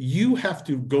you have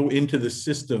to go into the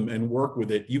system and work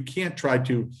with it. You can't try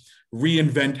to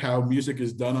reinvent how music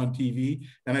is done on TV.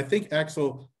 And I think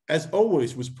Axl, as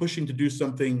always, was pushing to do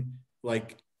something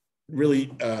like really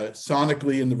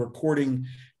sonically in the recording.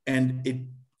 And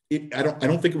I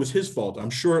don't think it was his fault. I'm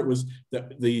sure it was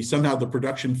that somehow the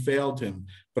production failed him.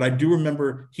 But I do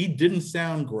remember he didn't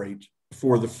sound great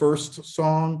for the first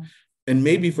song and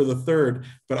maybe for the third.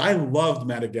 But I loved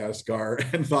Madagascar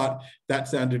and thought that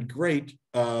sounded great.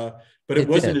 But it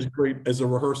wasn't as great as a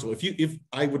rehearsal. If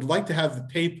I would like to have the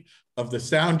tape of the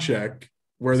sound check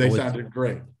where they sounded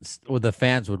great. Well, the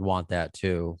fans would want that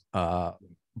too.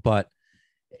 But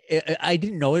I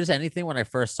didn't notice anything when I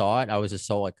first saw it. I was just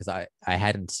so like, because I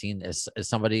hadn't seen this as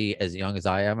somebody as young as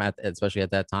I am, especially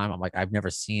at that time. I'm like, I've never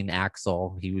seen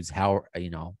Axl. He was Howard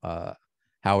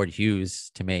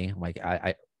Hughes to me. I'm like,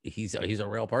 he's a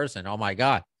real person. Oh my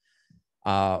God.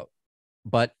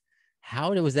 But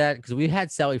how was that? Because we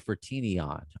had Sally Fertini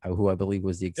on, who I believe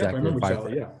was the executive.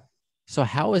 Sally, So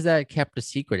how was that kept a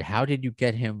secret? How did you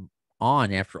get him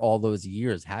on after all those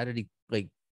years? How did he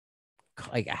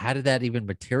how did that even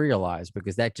materialize?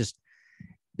 Because that just,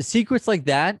 the secrets like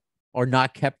that are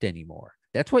not kept anymore.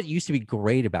 That's what used to be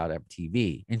great about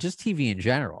MTV and just TV in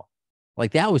general.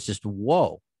 Like that was just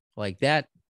whoa, like that.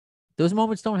 Those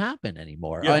moments don't happen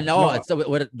anymore. I Yeah, know no, it's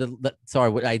sorry.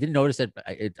 What I didn't notice it.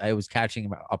 I was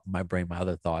catching up in my brain. My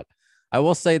other thought. I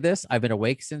will say this: I've been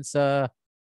awake since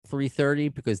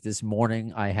 3:30 because this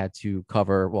morning I had to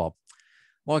cover. Well,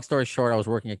 long story short, I was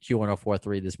working at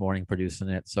Q1043 this morning producing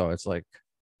it, so it's like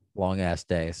long ass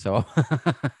day. So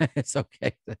it's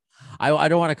okay. I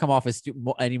don't want to come off as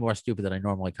any more stupid than I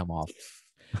normally come off.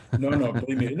 no,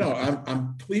 believe me. No,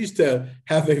 I'm pleased to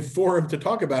have a forum to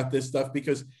talk about this stuff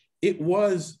because it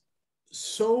was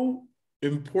so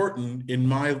important in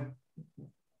my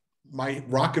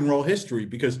rock and roll history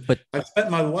because But I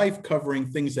spent my life covering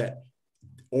things that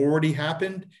already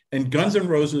happened, and Guns N'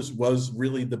 Roses was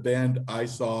really the band I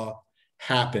saw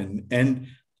happen, and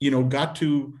got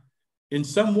to in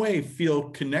some way feel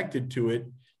connected to it.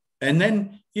 And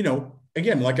then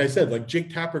again, like I said, like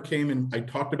Jake Tapper came and I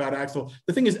talked about Axl.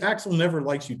 The thing is, Axl never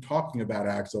likes you talking about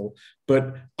Axl,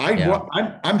 but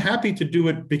I'm happy to do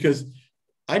it because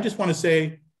I just want to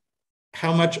say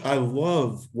how much I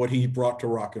love what he brought to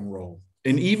rock and roll.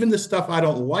 And even the stuff I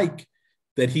don't like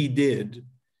that he did,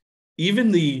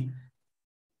 even the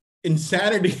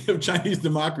insanity of Chinese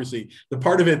democracy, the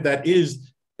part of it that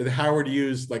is the Howard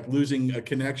Hughes, like losing a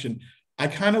connection, I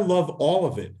kind of love all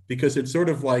of it because it's sort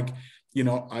of like,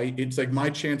 it's like my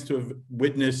chance to have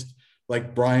witnessed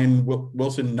like Brian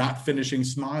Wilson not finishing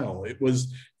Smile. It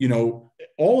was,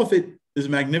 all of it is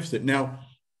magnificent. Now,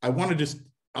 I want to just,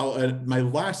 my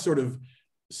last sort of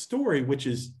story, which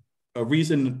is a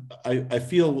reason I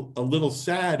feel a little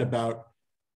sad about,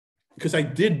 because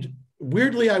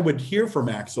weirdly, I would hear from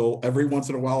Axl every once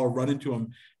in a while or run into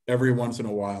him every once in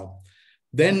a while.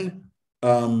 Then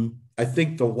I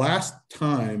think the last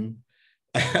time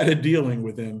I had a dealing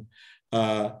with him,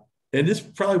 and this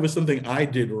probably was something I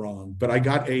did wrong, but I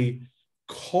got a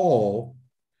call,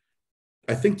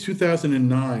 I think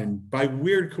 2009, by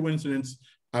weird coincidence.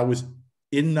 I was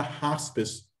in the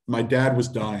hospice. My dad was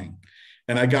dying.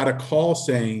 And I got a call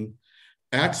saying,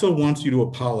 Axl wants you to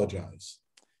apologize.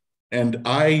 And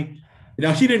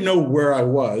now he didn't know where I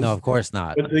was. No, of course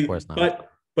not. Of course not.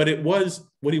 But it was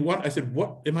what he wanted. I said,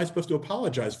 what am I supposed to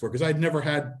apologize for? Because I'd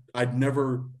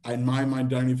never, in my mind,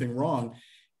 done anything wrong.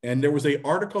 And there was an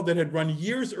article that had run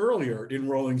years earlier in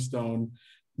Rolling Stone,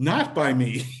 not by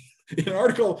me, an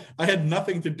article I had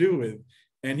nothing to do with.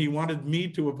 And he wanted me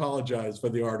to apologize for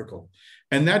the article.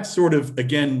 And that's sort of,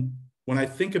 again, when I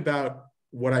think about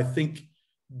what I think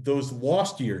those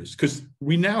lost years, because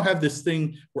we now have this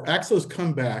thing where Axl's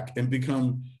come back and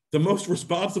become the most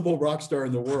responsible rock star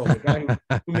in the world, the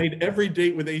guy who made every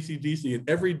date with AC/DC and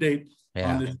every date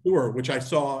on this tour, which I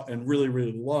saw and really,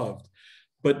 really loved.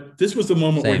 But this was the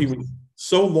moment where he was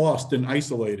so lost and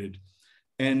isolated.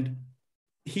 And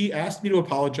he asked me to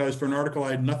apologize for an article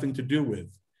I had nothing to do with.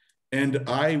 And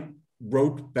I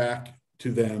wrote back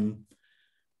to them,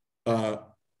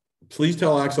 please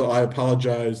tell Axl I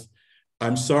apologize.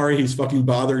 I'm sorry he's fucking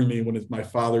bothering me when my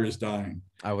father is dying.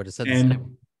 I would have said the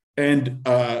same. And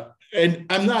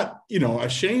I'm not,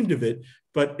 ashamed of it,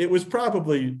 but it was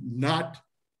probably not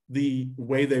the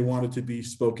way they wanted to be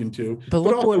spoken to. But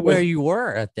look where you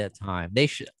were at that time.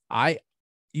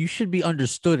 You should be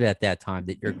understood at that time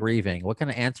that you're grieving. What kind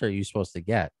of answer are you supposed to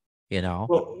get?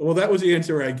 Well, that was the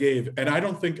answer I gave. And I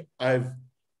don't think I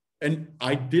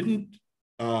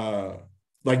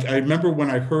remember when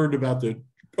I heard about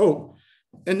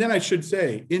and then I should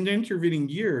say, in the intervening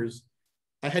years,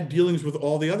 I had dealings with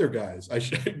all the other guys. I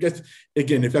guess,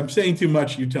 again, if I'm saying too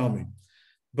much, you tell me.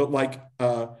 But what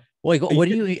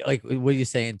are you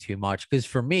saying too much? Because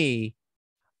for me,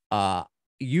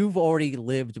 you've already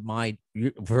lived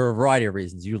for a variety of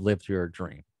reasons, you lived your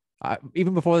dream.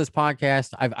 Even before this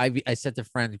podcast, I said to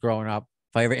friends growing up,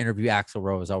 if I ever interview Axl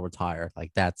Rose, I'll retire.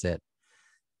 Like, that's it.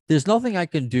 There's nothing I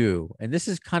can do. And this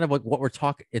is kind of like what we're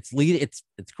talking. It's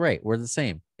great. We're the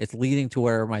same. It's leading to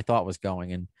where my thought was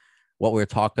going and what we were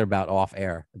talking about off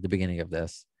air at the beginning of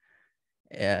this.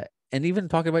 And even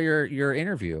talking about your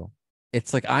interview,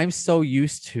 it's like, I'm so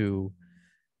used to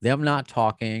them not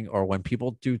talking, or when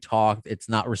people do talk, it's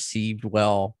not received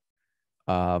well.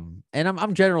 And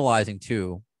I'm generalizing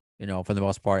too, for the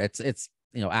most part. It's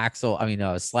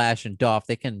Axl, Slash and Duff,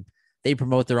 they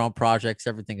promote their own projects.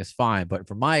 Everything is fine. But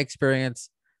from my experience,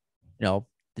 the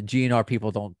GNR people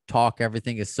don't talk.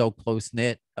 Everything is so close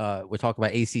knit. We talk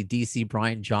about AC/DC,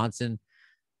 Brian Johnson.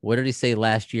 What did he say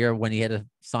last year when he had to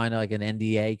sign like an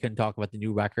NDA? He couldn't talk about the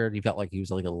new record. He felt like he was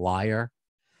like a liar.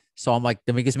 So I'm like,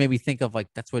 that made me think of like,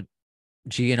 that's what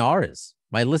GNR is.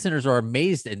 My listeners are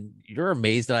amazed, and you're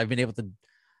amazed that I've been able to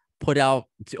put out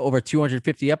over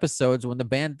 250 episodes when the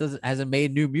band hasn't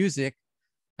made new music.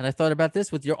 And I thought about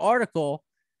this with your article.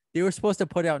 They were supposed to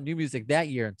put out new music that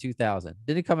year in 2000.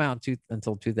 Didn't come out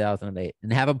until 2008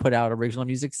 and haven't put out original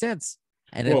music since.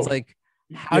 And it's like,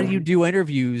 how do you do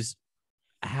interviews?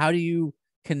 How do you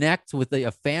connect with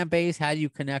a fan base? How do you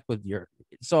connect with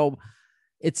so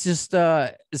it's just,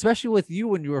 especially with you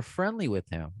when you were friendly with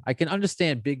him, I can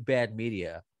understand big bad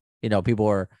media. People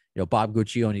are, Bob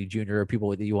Guccione Jr., people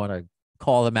that you want to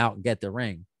call them out and get the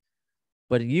ring.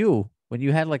 But when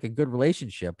you had like a good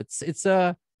relationship, it's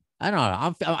I don't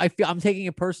know. I'm taking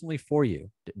it personally for you,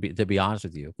 to be honest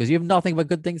with you, because you have nothing but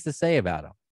good things to say about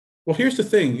him. Well, here's the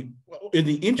thing. In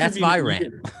the intervening That's my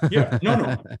rant.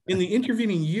 No. In the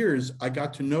intervening years, I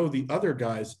got to know the other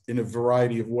guys in a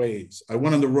variety of ways. I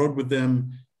went on the road with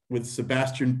them, with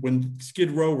Sebastian. When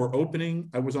Skid Row were opening,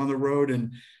 I was on the road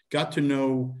and got to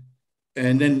know.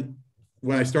 And then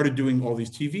when I started doing all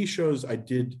these TV shows, I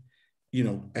did,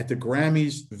 at the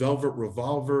Grammys, Velvet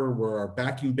Revolver were our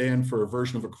backing band for a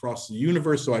version of Across the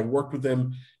Universe. So I worked with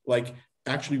them, like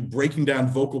actually breaking down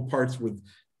vocal parts with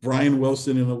Brian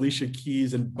Wilson and Alicia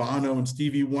Keys and Bono and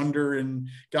Stevie Wonder, and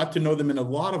got to know them in a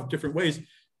lot of different ways.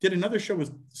 Did another show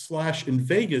with Slash in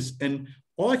Vegas. And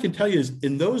all I can tell you is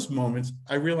in those moments,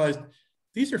 I realized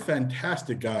these are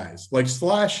fantastic guys. Like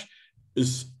Slash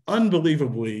is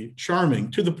unbelievably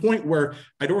charming, to the point where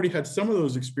I'd already had some of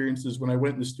those experiences when I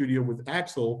went in the studio with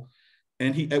Axl.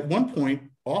 And he, at one point,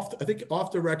 off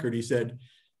the record, he said,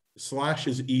 Slash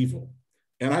is evil.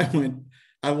 And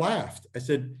I laughed. I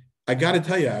said, I got to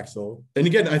tell you, Axl. And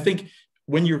again, I think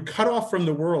when you're cut off from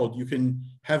the world, you can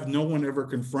have no one ever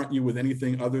confront you with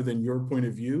anything other than your point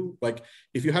of view. Like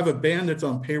if you have a band that's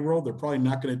on payroll, they're probably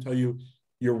not going to tell you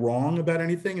you're wrong about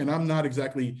anything. And I'm not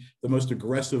exactly the most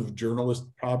aggressive journalist,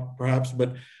 perhaps,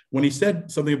 but when he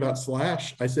said something about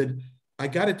Slash, I said, I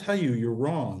got to tell you, you're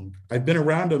wrong. I've been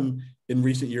around him in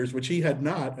recent years, which he had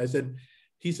not. I said,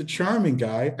 he's a charming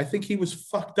guy. I think he was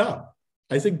fucked up.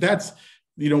 I think that's,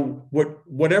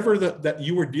 whatever that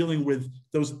you were dealing with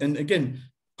those. And again,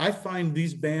 I find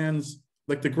these bands,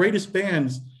 like the greatest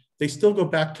bands, they still go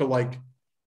back to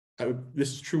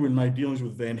this is true in my dealings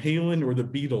with Van Halen or the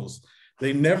Beatles.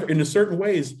 They never, in a certain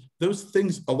ways, those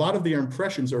things, a lot of their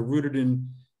impressions are rooted in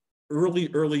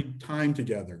early time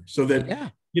together. So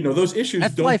that, those issues.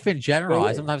 That's life in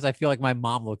general. Sometimes I feel like my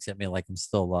mom looks at me like I'm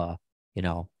still,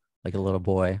 like a little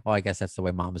boy. Well, I guess that's the way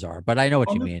moms are, but I know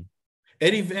what you mean.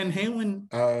 Eddie Van Halen,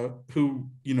 who,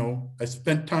 I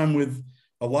spent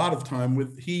a lot of time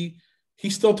with, he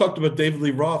still talked about David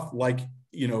Lee Roth like,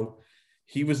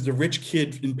 he was the rich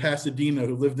kid in Pasadena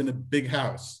who lived in a big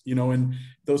house, and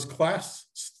those class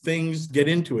things get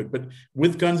into it. But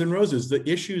with Guns N' Roses, the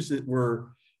issues that were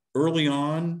early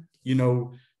on,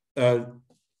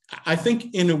 I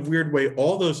think in a weird way,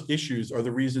 all those issues are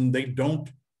the reason they don't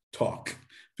talk,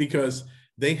 because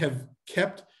they have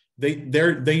kept,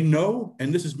 they know,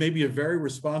 and this is maybe a very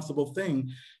responsible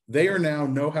thing, they are now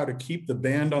know how to keep the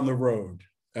band on the road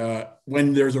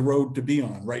when there's a road to be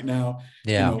on right now.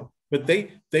 Yeah. But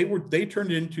they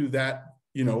turned into that,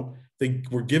 they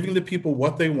were giving the people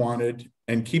what they wanted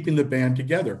and keeping the band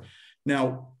together.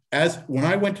 Now, when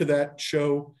I went to that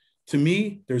show, to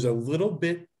me, there's a little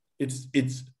bit,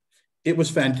 it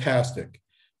was fantastic.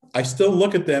 I still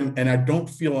look at them and I don't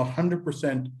feel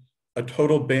 100% a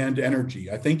total band energy.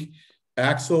 I think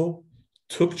Axl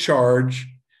took charge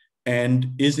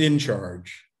and is in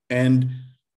charge. And,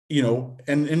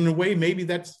 and in a way, maybe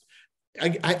that's,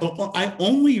 I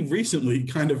only recently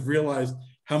kind of realized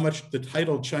how much the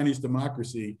title Chinese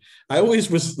democracy, I always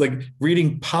was like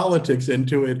reading politics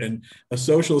into it and a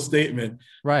social statement.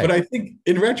 Right. But I think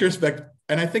in retrospect,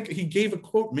 and I think he gave a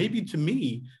quote maybe to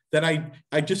me that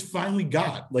I just finally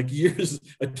got, like years,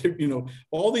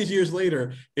 all these years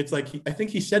later, it's like, I think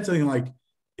he said something like,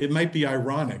 it might be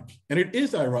ironic. And it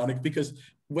is ironic because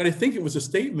what I think it was a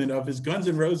statement of his Guns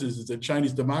N' Roses is a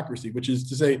Chinese democracy, which is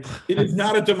to say it is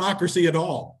not a democracy at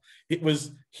all. It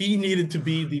was, he needed to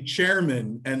be the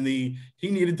chairman and he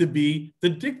needed to be the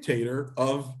dictator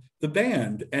of the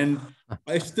band. And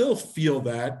I still feel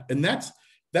that. And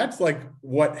that's like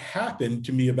what happened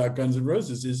to me about Guns N'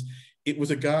 Roses is it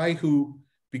was a guy who,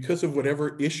 because of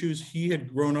whatever issues he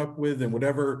had grown up with and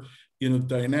whatever,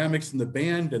 dynamics in the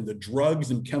band and the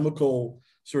drugs and chemical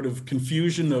sort of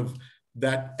confusion of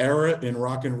that era in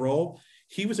rock and roll,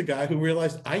 he was a guy who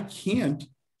realized, I can't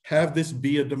have this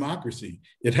be a democracy.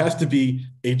 It has to be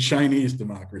a Chinese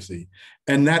democracy.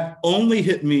 And that only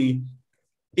hit me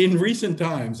in recent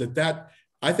times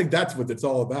I think that's what it's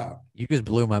all about. You just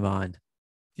blew my mind.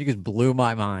 I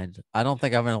don't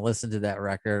think I'm going to listen to that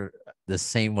record the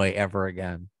same way ever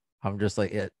again. I'm just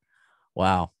like it.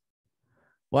 Wow.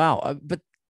 Wow. But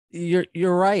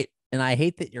you're right. And I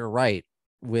hate that you're right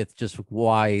with just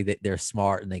why they're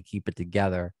smart and they keep it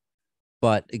together.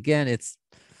 But again, it's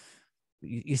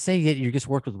you say that you just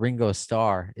worked with Ringo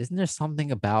Starr. Isn't there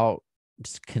something about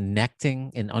just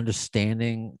connecting and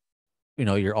understanding,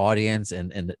 your audience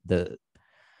and the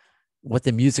what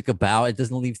the music about? It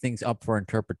doesn't leave things up for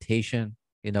interpretation.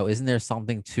 Isn't there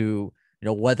something to,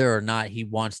 whether or not he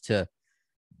wants to,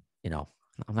 you know,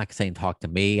 I'm not saying talk to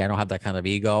me. I don't have that kind of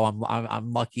ego.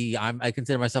 I'm lucky. I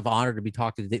consider myself honored to be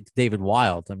talking to David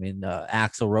Wild. I mean,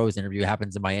 Axl Rose interview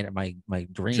happens in my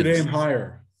dreams. Should aim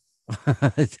higher.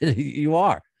 You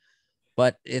are,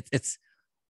 but it's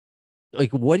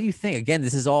like, what do you think? Again,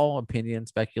 this is all opinion,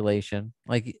 speculation.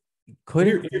 Like,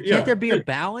 can't there be a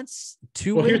balance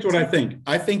to Well, it? here's what I think.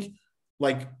 I think,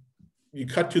 like, you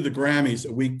cut to the Grammys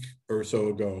a week or so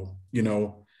ago.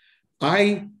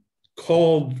 I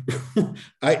called,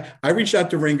 I reached out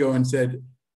to Ringo and said,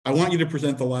 I want you to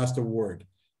present the last award.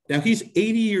 Now, he's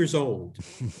 80 years old.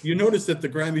 You notice that the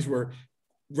Grammys were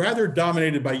rather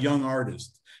dominated by young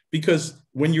artists, because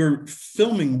when you're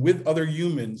filming with other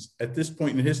humans at this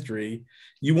point in history,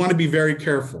 you want to be very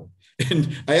careful.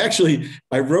 And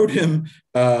I wrote him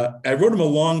a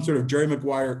long sort of Jerry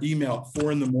Maguire email at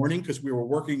 4 a.m, because we were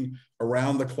working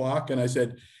around the clock. And I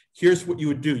said, here's what you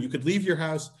would do. You could leave your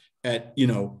house at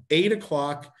 8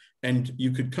 o'clock, and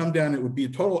you could come down. It would be a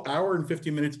total hour and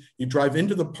 50 minutes. You drive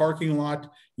into the parking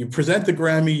lot, you present the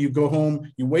Grammy, you go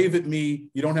home, you wave at me.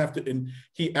 You don't have to. And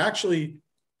he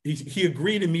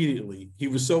agreed immediately. He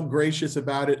was so gracious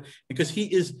about it, because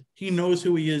he knows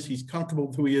who he is. He's comfortable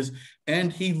with who he is,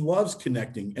 and he loves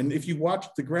connecting. And if you watch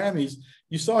the Grammys,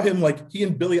 you saw him, like, he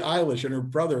and Billie Eilish and her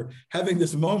brother having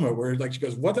this moment where, like, she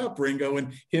goes, "What's up, Ringo?"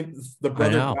 And the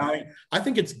brother dying. I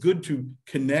think it's good to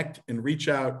connect and reach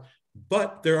out,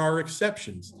 but there are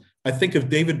exceptions. I think of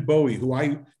David Bowie, who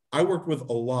I worked with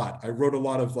a lot. I wrote a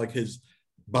lot of, like, his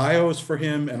bios for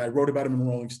him, and I wrote about him in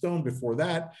Rolling Stone before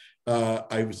that.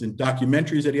 I was in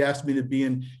documentaries that he asked me to be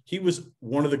in. He was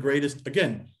one of the greatest,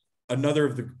 again, another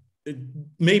of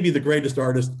maybe the greatest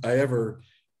artist I ever,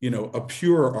 a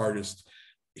pure artist.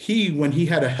 When he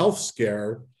had a health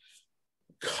scare,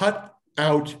 cut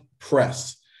out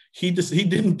press. He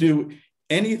didn't do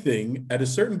anything. At a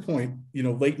certain point,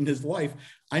 late in his life,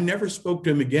 I never spoke to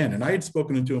him again. And I had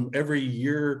spoken to him every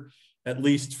year, at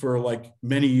least for, like,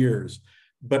 many years.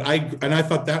 But I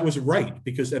thought that was right,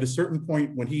 because at a certain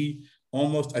point, when he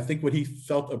when he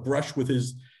felt a brush with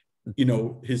his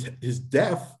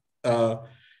death,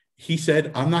 he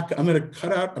said, I'm going to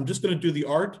cut out, I'm just going to do the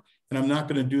art, and I'm not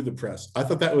going to do the press. I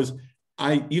thought that was,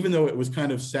 even though it was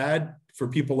kind of sad for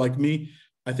people like me,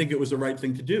 I think it was the right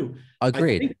thing to do.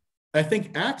 Agreed. I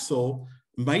think Axl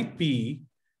might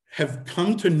have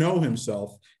come to know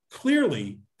himself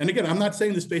clearly. And again, I'm not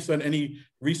saying this based on any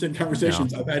recent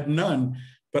conversations. No. I've had none.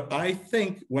 But I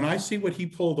think when I see what he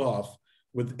pulled off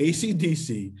with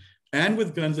AC/DC and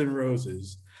with Guns N'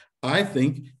 Roses, I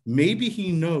think maybe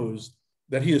he knows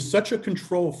that he is such a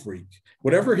control freak,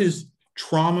 whatever his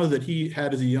trauma that he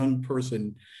had as a young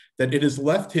person, that it has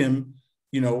left him,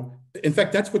 in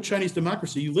fact, that's what Chinese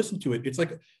Democracy, you listen to it. It's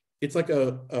like it's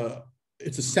a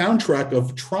soundtrack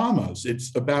of traumas.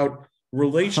 It's about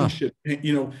relationship.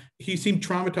 He seemed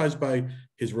traumatized by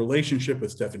his relationship with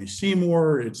Stephanie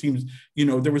Seymour. It seems,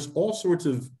 there was all sorts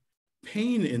of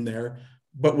pain in there,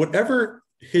 but whatever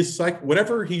he's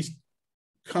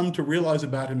come to realize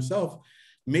about himself,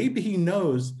 maybe he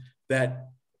knows that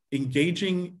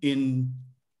engaging in,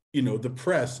 the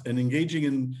press and engaging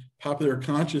in popular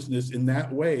consciousness in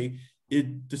that way,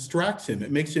 it distracts him.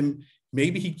 It makes him,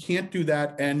 maybe he can't do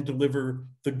that and deliver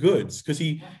the goods, because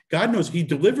God knows he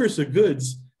delivers the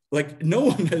goods like no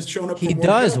one has shown up. He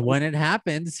does when it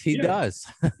happens. He does.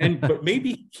 But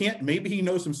maybe he can't. Maybe he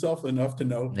knows himself enough to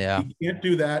know he can't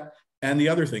do that. And the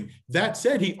other thing, that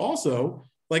said, he also,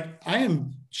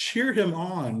 cheer him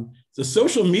on. The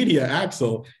social media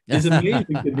Axl is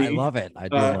amazing to me. I love it. I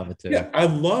do love it too. Yeah, I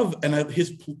love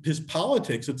his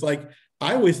politics. It's like,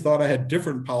 I always thought I had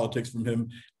different politics from him.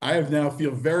 I have now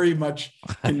feel very much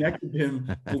connected to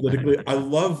him politically. I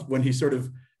love when he's sort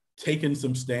of taken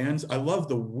some stands. I love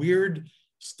the weird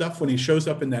stuff when he shows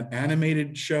up in that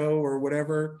animated show or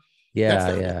whatever.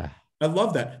 Yeah. I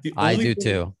love that. I do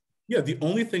too. Yeah, the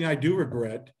only thing I do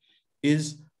regret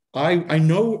is I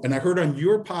know, and I heard on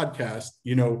your podcast,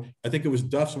 I think it was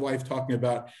Duff's wife talking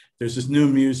about there's this new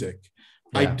music.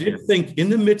 Yeah. I did think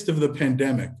in the midst of the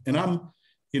pandemic, and I'm,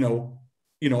 I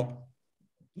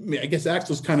guess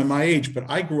Axl's kind of my age, but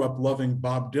I grew up loving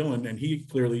Bob Dylan, and he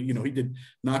clearly, he did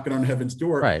Knocking on Heaven's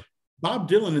Door. Right. Bob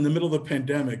Dylan in the middle of the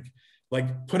pandemic,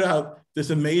 like put out this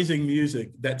amazing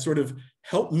music that sort of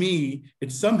helped me.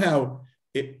 It somehow,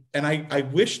 and I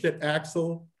wish that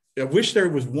Axl, I wish there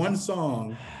was one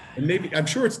song, and maybe I'm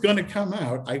sure it's going to come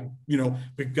out.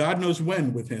 But God knows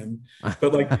when with him.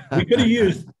 But like we could have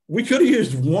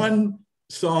used one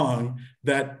song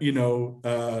that in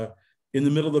the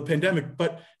middle of the pandemic.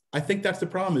 But I think that's the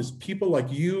problem: is people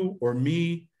like you or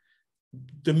me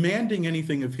demanding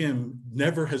anything of him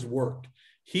never has worked.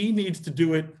 He needs to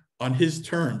do it on his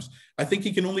terms. I think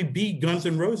he can only beat Guns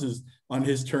N' Roses on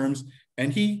his terms,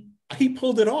 and he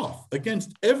pulled it off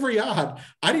against every odd.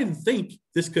 I didn't think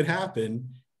this could happen,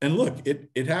 and look,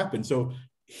 it happened. So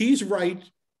he's right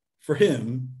for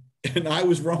him, and I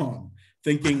was wrong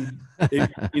thinking,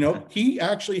 he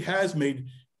actually has made.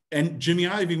 And Jimmy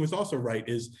Iovine was also right.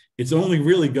 It's only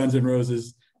really Guns N'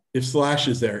 Roses if Slash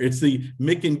is there. It's the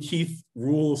Mick and Keith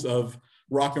rules of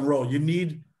rock and roll. You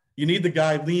need the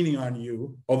guy leaning on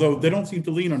you, although they don't seem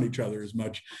to lean on each other as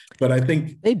much. But I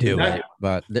think they do,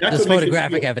 but there's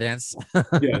photographic evidence.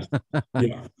 Yes.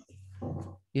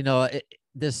 Yeah.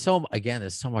 There's so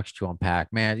much to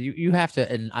unpack, man. You have to,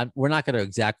 and we're not going to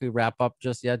exactly wrap up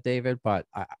just yet, David, but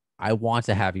I want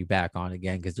to have you back on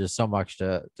again because there's so much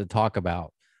to talk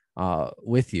about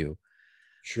with you.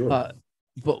 Sure.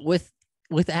 But with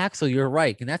Axl, you're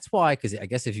right. And that's why, because I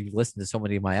guess if you listen to so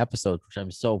many of my episodes, which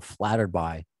I'm so flattered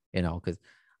by, because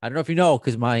I don't know if you know,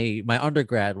 because my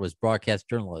undergrad was broadcast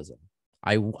journalism.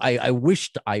 I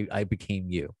wished I became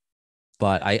you,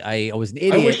 but I was an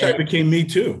idiot. I wish I became me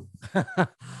too.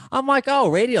 I'm like, oh,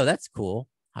 radio, that's cool.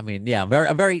 I mean, yeah,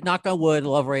 I'm very knock on wood,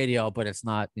 love radio, but it's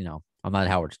not, I'm not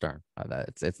Howard Stern.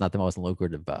 It's not the most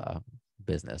lucrative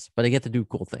business, but I get to do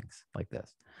cool things like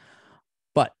this.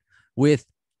 But with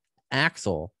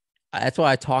Axl, that's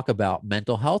why I talk about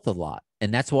mental health a lot.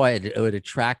 And that's why it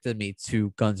attracted me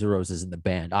to Guns N' Roses in the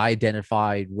band. I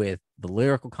identified with the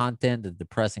lyrical content, the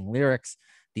depressing lyrics,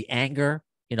 the anger.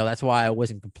 That's why I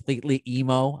wasn't completely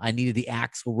emo. I needed the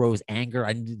Axl Rose anger.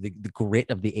 I needed the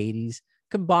grit of the 80s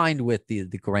combined with the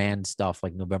grand stuff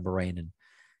like November Rain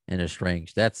and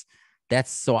Estranged. That's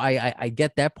so I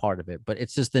get that part of it, but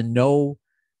it's just the no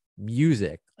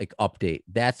music like update.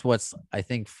 That's what's I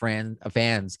think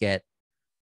fans get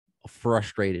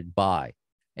frustrated by.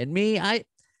 And me, I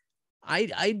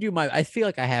feel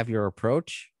like I have your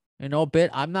approach, a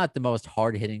bit. I'm not the most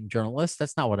hard-hitting journalist.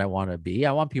 That's not what I want to be.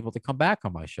 I want people to come back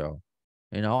on my show.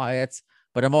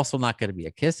 But I'm also not going to be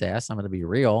a kiss ass. I'm going to be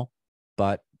real.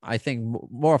 But I think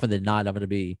more often than not, I'm going to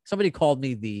be. Somebody called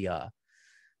me the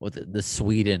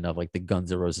Sweden of like the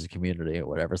Guns N' Roses community or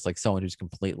whatever. It's like someone who's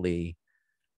completely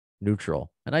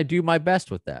neutral, and I do my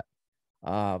best with that.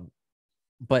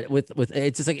 But with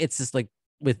it's just like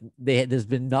there's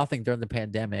been nothing during the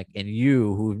pandemic, and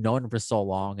you who've known him for so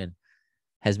long and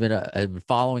has been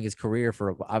following his career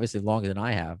for obviously longer than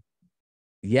I have.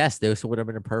 Yes, this would have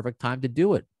been a perfect time to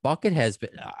do it. Bucket has been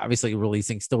obviously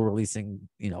still releasing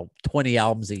 20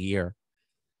 albums a year,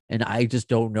 and I just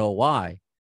don't know why.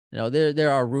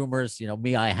 There are rumors,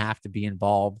 I have to be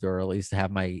involved or at least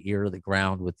have my ear to the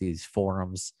ground with these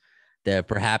forums that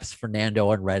perhaps Fernando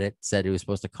on Reddit said it was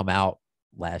supposed to come out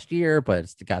last year, but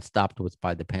it got stopped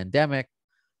by the pandemic.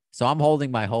 So I'm holding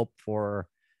my hope for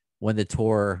when the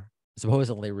tour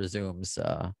supposedly resumes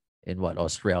in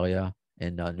Australia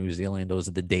and New Zealand. Those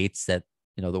are the dates that,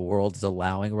 the world is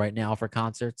allowing right now for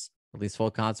concerts, at least full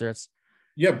concerts.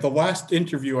 Yeah, the last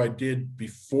interview I did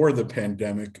before the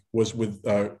pandemic was with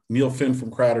Neil Finn from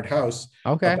Crowded House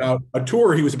about a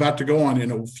tour he was about to go on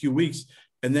in a few weeks.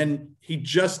 And then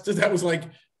that was like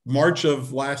March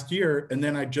of last year. And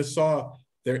then I just saw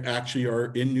they actually are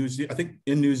in New Zealand, I think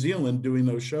in New Zealand doing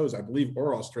those shows, I believe,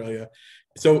 or Australia.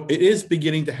 So it is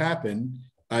beginning to happen.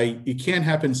 It can't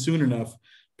happen soon enough.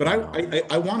 But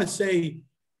I want to say,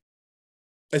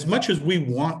 as much as we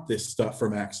want this stuff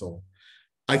from Axl,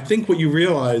 I think what you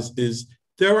realize is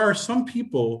there are some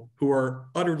people who are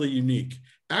utterly unique.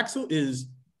 Axl is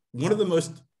one of the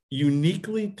most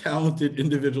uniquely talented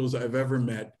individuals I've ever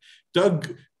met.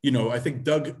 Doug, I think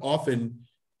Doug often,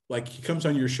 like, he comes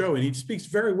on your show and he speaks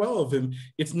very well of him.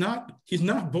 He's not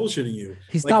bullshitting you.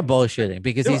 He's not bullshitting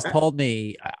because he's told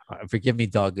me, forgive me,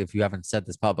 Doug, if you haven't said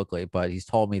this publicly, but he's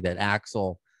told me that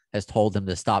Axl has told him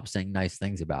to stop saying nice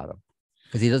things about him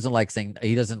because he doesn't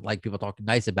like people talking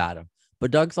nice about him.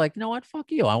 But Doug's like, you know what?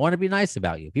 Fuck you. I want to be nice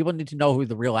about you. People need to know who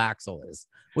the real Axl is,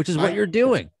 which is what you're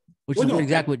doing,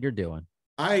 exactly what you're doing.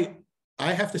 I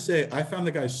have to say, I found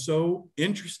the guy so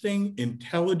interesting,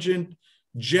 intelligent,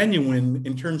 genuine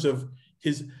in terms of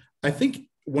I think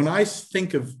when I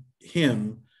think of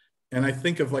him and I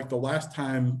think of like the last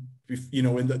time,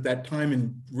 in that time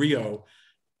in Rio,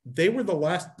 they were the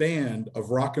last band of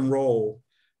rock and roll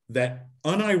that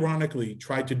unironically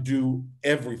tried to do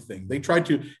everything.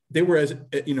 They were as,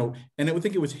 and I would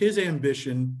think it was his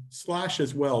ambition, Slash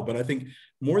as well. But I think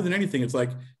more than anything, it's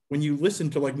like when you listen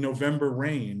to like November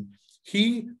Rain,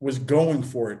 he was going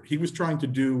for it. He was trying to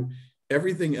do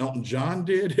everything Elton John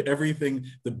did, everything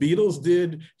the Beatles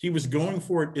did. He was going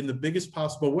for it in the biggest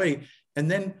possible way.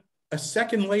 And then a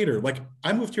second later, like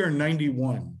I moved here in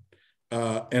 91,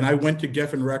 and I went to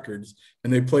Geffen Records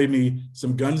and they played me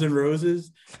some Guns N'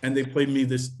 Roses and they played me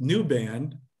this new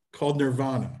band called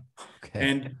Nirvana. Okay.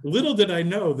 And little did I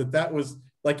know that was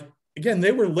like, again,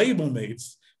 they were label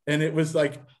mates. And it was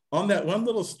like on that one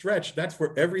little stretch, that's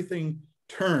where everything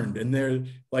turned. And they're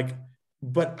like,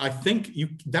 but I think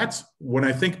that's when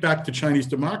I think back to Chinese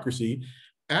Democracy,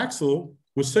 Axl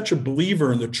was such a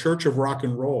believer in the church of rock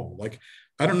and roll. Like,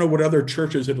 I don't know what other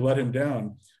churches had let him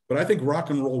down, but I think rock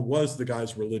and roll was the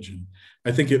guy's religion.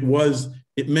 I think it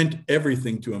meant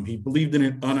everything to him. He believed in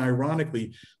it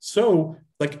unironically. So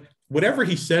like whatever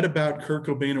he said about Kurt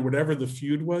Cobain or whatever the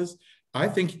feud was, I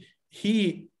think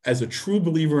he, as a true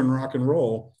believer in rock and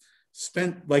roll,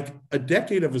 spent like a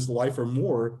decade of his life or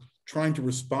more trying to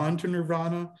respond to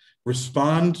Nirvana,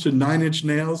 respond to Nine Inch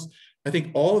Nails. I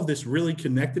think all of this really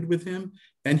connected with him.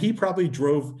 And he probably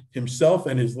drove himself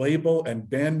and his label and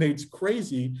bandmates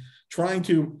crazy trying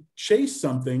to chase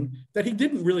something that he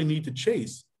didn't really need to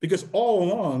chase. Because all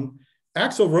along,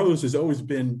 Axl Rose has always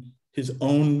been his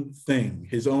own thing,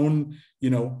 his own, he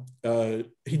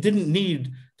didn't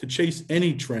need to chase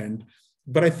any trend.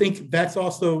 But I think that's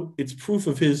also, it's proof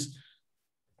of his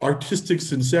artistic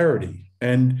sincerity.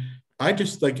 And I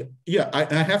just like, I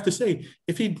have to say,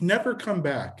 if he'd never come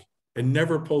back and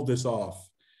never pulled this off,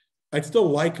 I'd still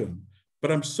like him,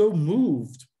 but I'm so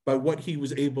moved by what he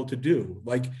was able to do.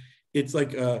 Like, it's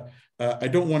like, I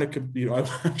don't want to,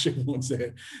 I actually won't say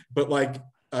it, but like,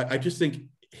 I just think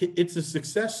it's a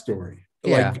success story.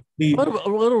 Yeah, like a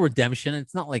little redemption.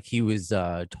 It's not like he was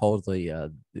totally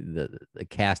the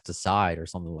cast aside or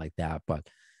something like that, but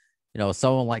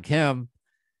someone like him,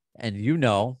 and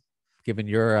given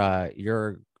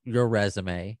your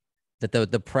resume, that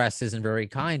the press isn't very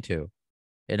kind to,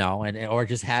 or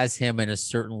just has him in a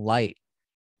certain light,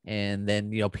 and then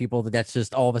people, that's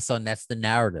just all of a sudden that's the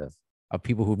narrative of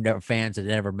people who've never, fans that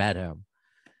never met him,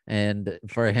 and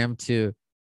for him to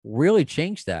really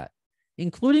change that,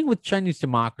 including with Chinese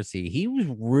Democracy, he was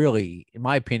really, in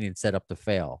my opinion, set up to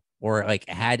fail, or like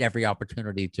had every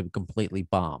opportunity to completely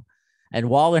bomb. And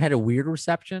while it had a weird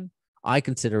reception, I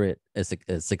consider it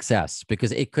a success,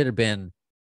 because it could have been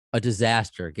a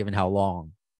disaster given how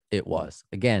long it was.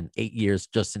 Again, 8 years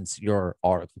just since your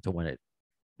article to when it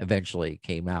eventually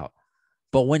came out.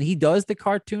 But when he does the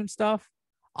cartoon stuff,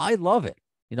 I love it.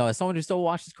 As someone who still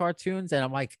watches cartoons, and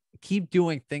I'm like, keep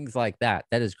doing things like that.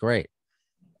 That is great.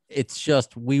 It's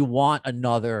just, we want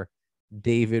another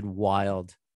David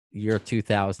Wild year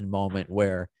 2000 moment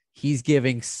where he's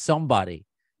giving somebody.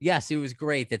 Yes, it was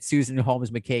great that Susan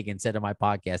Holmes McKagan said on my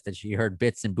podcast that she heard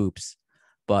bits and boops,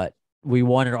 but we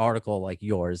want an article like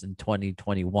yours in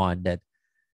 2021 that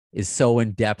is so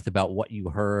in depth about what you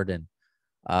heard. And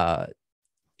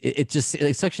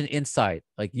it's such an insight.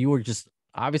 Like, you were just,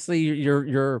 obviously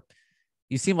you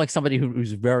seem like somebody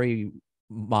who's very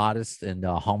modest and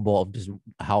humble of just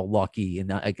how lucky and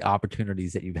like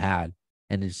opportunities that you've had.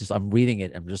 And it's just, I'm reading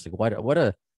it, I'm just like,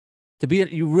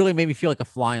 you really made me feel like a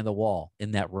fly on the wall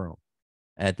in that room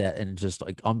at that. And just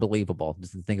like unbelievable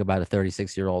just to think about a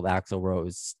 36-year-old Axl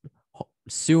Rose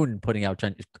soon putting out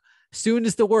Chinese. Soon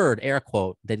is the word, air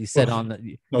quote, that he said on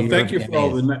the. No, thank you for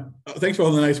thanks for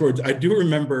all the nice words. I do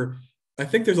remember, I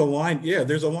think there's a line. Yeah,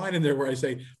 there's a line in there where I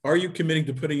say, "Are you committing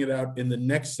to putting it out in the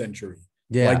next century?"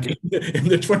 Yeah, like in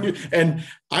the 20. And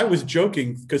I was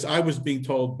joking because I was being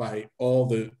told by all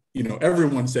the,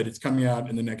 everyone said it's coming out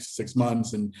in the next 6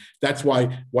 months, and that's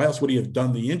why else would he have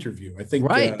done the interview? I think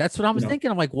right. That's what I was thinking.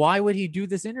 I'm like, why would he do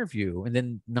this interview and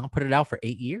then not put it out for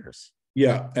 8 years?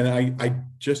 Yeah, and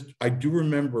I do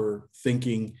remember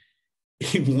thinking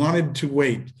he wanted to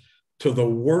wait to the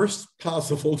worst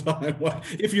possible time.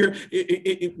 If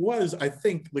it was, I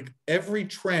think, like every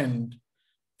trend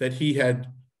that he had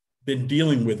been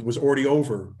dealing with was already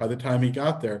over by the time he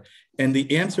got there. And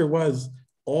the answer was,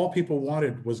 all people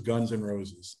wanted was Guns N'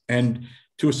 Roses. And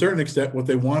to a certain extent, what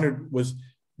they wanted was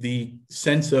the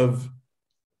sense of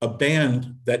a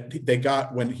band that they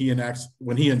got when he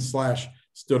and Slash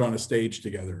stood on a stage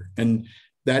together. And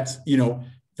that's,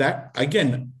 that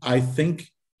again, I think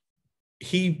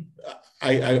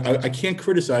I can't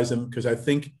criticize him, because I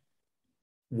think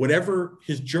whatever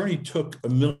his journey took a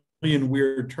million million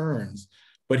weird turns,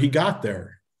 but he got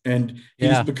there, and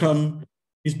Yeah.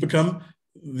 he's become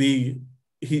in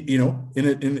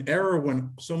an era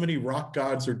when so many rock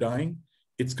gods are dying.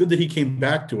 It's good that he came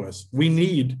back to us. We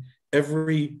need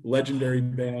every legendary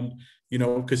band,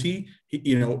 because he,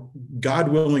 God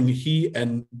willing, he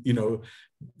and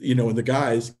and the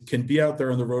guys can be out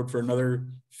there on the road for another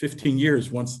 15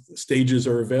 years once stages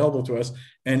are available to us,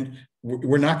 and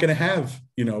we're not going to have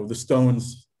the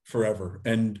Stones forever,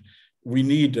 and we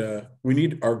need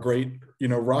our great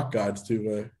rock gods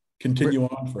to continue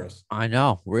on for us. I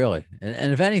know, really.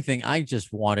 And if anything, I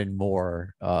just wanted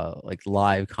more like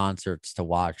live concerts to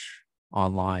watch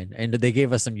online. And they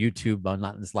gave us some YouTube,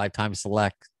 not in this Lifetime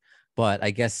Select, but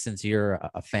I guess since you're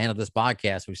a fan of this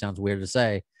podcast, which sounds weird to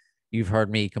say, you've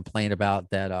heard me complain about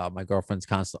that my girlfriend's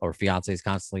constant or fiance is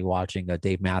constantly watching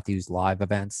Dave Matthews live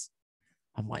events.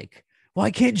 I'm like, why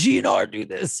can't GNR do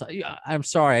this? I'm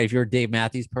sorry if you're a Dave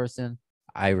Matthews person.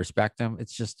 I respect him.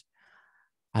 It's just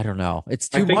I don't know. It's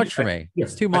too much for me.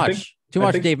 It's too much. Too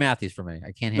much Dave Matthews for me.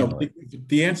 I can't handle it.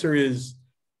 The answer is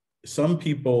some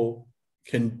people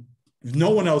can,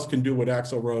 no one else can do what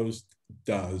Axl Rose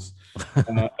does.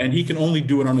 And he can only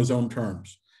do it on his own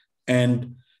terms.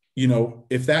 And,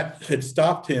 if that had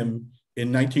stopped him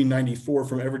in 1994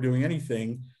 from ever doing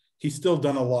anything, he's still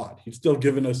done a lot. He's still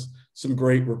given us some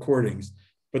great recordings.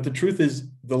 But the truth is,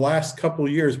 the last couple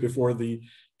of years before the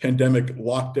pandemic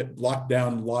locked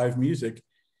down live music,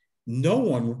 no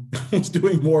one was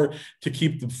doing more to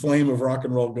keep the flame of rock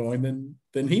and roll going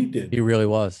than he did. He really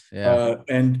was. Yeah.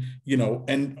 And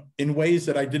in ways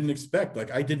that I didn't expect.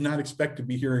 Like, I did not expect to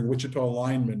be hearing Wichita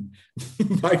Lineman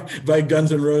by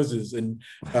Guns N' Roses. And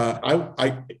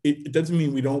it doesn't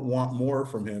mean we don't want more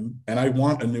from him. And I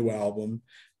want a new album.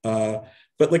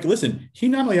 But listen, he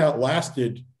not only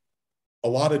outlasted a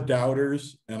lot of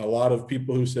doubters and a lot of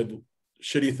people who said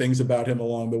shitty things about him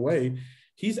along the way,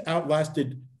 he's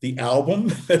outlasted the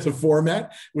album as a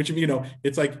format, which,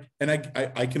 it's like, and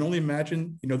I can only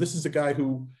imagine, this is a guy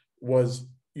who was,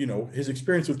 his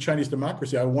experience with Chinese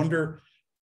Democracy. I wonder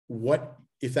what,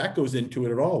 if that goes into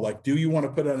it at all. Like, do you want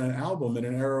to put on an album in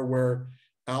an era where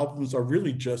albums are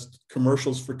really just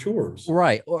commercials for tours?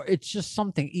 Right. Or it's just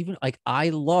something, even like I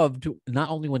loved not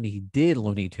only when he did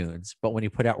Looney Tunes, but when he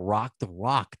put out Rock the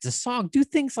Rock, it's a song, do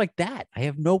things like that. I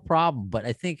have no problem, but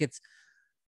I think it's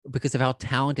because of how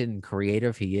talented and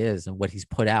creative he is and what he's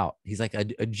put out. He's like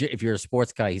if you're a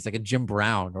sports guy, he's like a Jim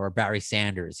Brown or a Barry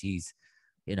Sanders. He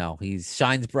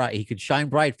shines bright. He could shine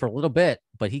bright for a little bit,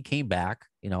 but he came back,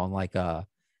 unlike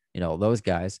those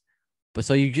guys. But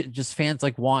so you just fans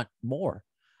like want more.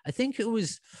 I think it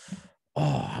was,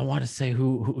 I want to say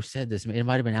who said this. It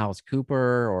might have been Alice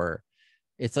Cooper, or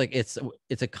it's like, it's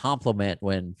a compliment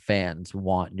when fans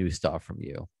want new stuff from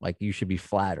you. Like, you should be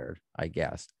flattered, I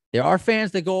guess. There are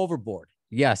fans that go overboard.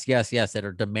 Yes, that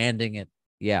are demanding it.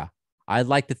 Yeah. I'd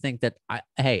like to think that,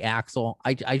 hey, Axl,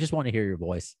 I just want to hear your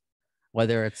voice.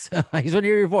 Whether it's, I just want to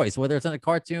hear your voice, whether it's in a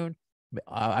cartoon,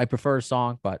 I prefer a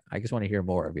song, but I just want to hear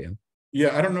more of you.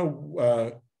 Yeah, I don't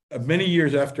know. Many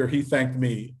years after he thanked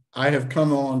me, I have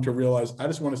come along to realize, I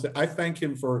just want to say, I thank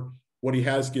him for what he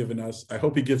has given us. I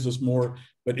hope he gives us more,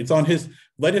 but it's on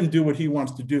let him do what he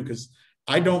wants to do, because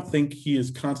I don't think he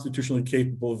is constitutionally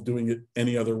capable of doing it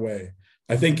any other way.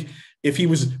 I think if he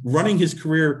was running his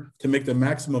career to make the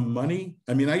maximum money,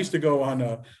 I used to go on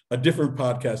a different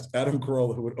podcast, Adam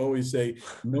Carolla, who would always say,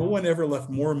 no one ever left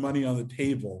more money on the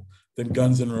table than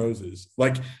Guns N' Roses.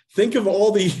 Like, think of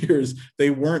all the years they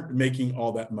weren't making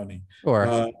all that money.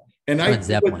 Sure.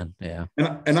 Zeppelin, yeah.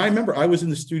 And I remember I was in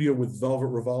the studio with Velvet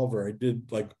Revolver.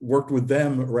 I worked with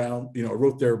them around,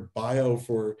 wrote their bio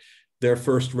for their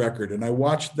first record, and I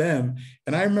watched them,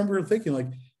 and I remember thinking, like,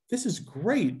 this is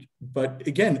great. But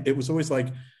again, it was always like,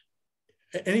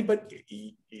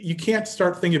 you can't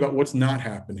start thinking about what's not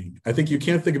happening. I think you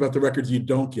can't think about the records you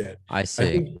don't get. I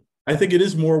see. I think it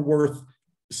is more worth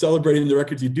celebrating the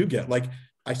records you do get. Like,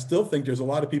 I still think there's a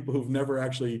lot of people who've never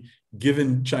actually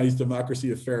given Chinese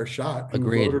Democracy a fair shot, who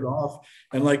voted off.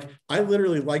 And I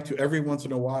literally like to, every once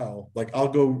in a while, I'll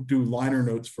go do liner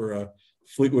notes for a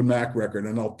Fleetwood Mac record,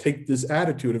 and I'll take this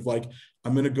attitude of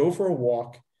I'm going to go for a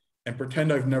walk and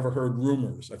pretend I've never heard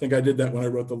Rumors. I think I did that when I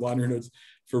wrote the liner notes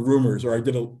for Rumors, or I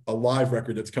did a live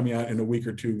record that's coming out in a week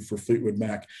or two for Fleetwood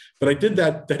Mac. But I did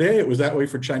that today. It was that way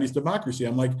for Chinese Democracy.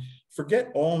 I'm like,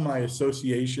 forget all my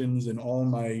associations and all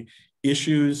my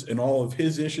issues and all of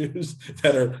his issues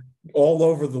that are all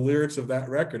over the lyrics of that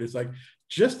record. It's like,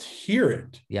 just hear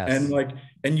it. Yes.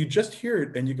 And you just hear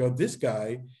it and you go, this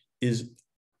guy is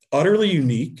utterly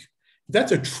unique.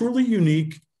 That's a truly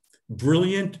unique,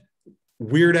 brilliant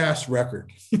weird ass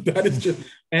record. That is just,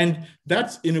 and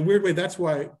that's in a weird way. That's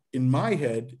why in my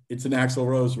head, it's an Axl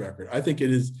Rose record. I think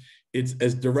it's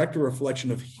as direct a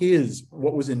reflection of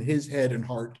what was in his head and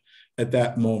heart at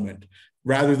that moment,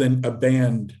 rather than a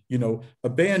band. A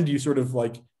band, you sort of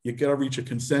like, you got to reach a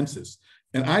consensus.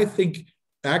 And I think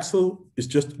Axl is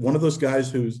just one of those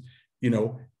guys who's,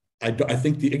 I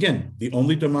think the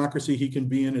only democracy he can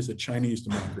be in is a Chinese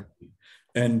democracy.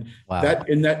 And Wow.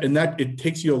 that it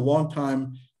takes you a long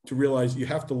time to realize you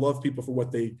have to love people for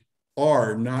what they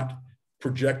are, not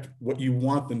project what you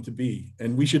want them to be.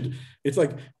 And it's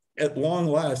like, at long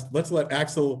last, let's let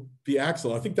Axl be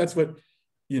Axl. I think that's what,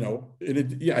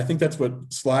 I think that's what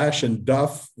Slash and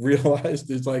Duff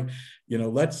realized, is like,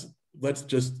 let's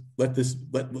just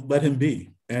let him be.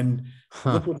 And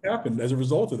look what happened as a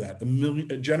result of that.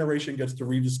 A generation gets to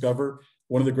rediscover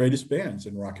one of the greatest bands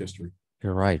in rock history.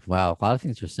 You're right. Wow. A lot of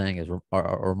things you're saying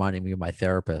are reminding me of my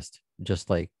therapist. Just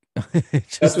like,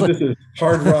 that's what this is.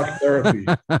 Hard rock therapy.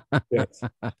 Yes.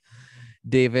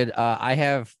 David, I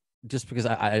have, just because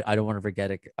I don't want to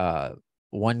forget it,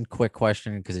 one quick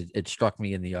question, because it struck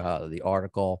me in the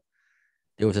article.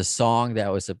 There was a song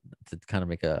that was to kind of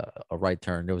make a right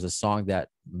turn. There was a song that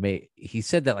he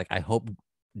said that, like, I hope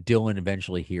Dylan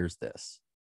eventually hears this.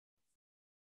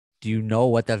 Do you know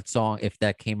what that song, if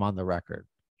that came on the record?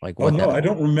 Like, what? Oh no, I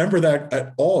don't remember that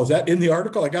at all. Is that in the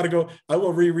article? I got to go. I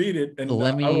will reread it, and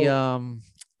let me. I'll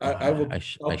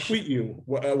tweet you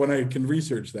when I can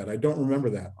research that. I don't remember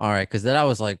that. All right, because then I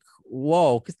was like,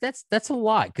 whoa, because that's a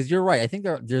lot. Because you're right. I think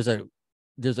there's at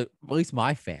least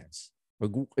my fans,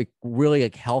 like really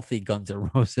like healthy Guns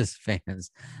N' Roses fans,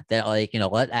 that like,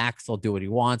 let Axl do what he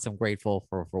wants. I'm grateful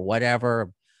for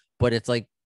whatever, but it's like,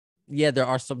 yeah, there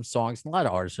are some songs, and a lot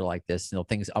of artists are like this,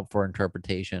 things up for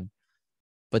interpretation.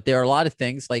 But there are a lot of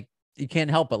things, like, you can't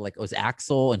help it. Like, was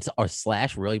Axl or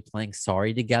Slash really playing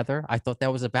Sorry together? I thought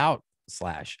that was about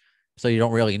Slash. So you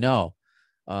don't really know.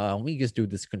 Let me just do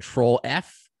this Control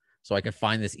F so I can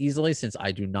find this easily, since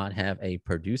I do not have a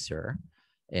producer.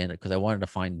 And because I wanted to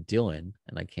find Dylan,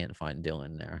 and I can't find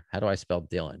Dylan there. How do I spell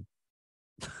Dylan?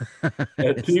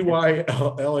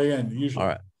 Tylan, usually. All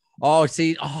right. Oh,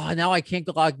 see, now I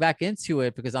can't log back into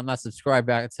it because I'm not subscribed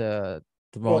back to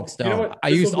the Rolling Stone. I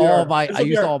used all my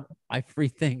free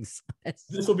things.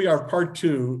 This will be our part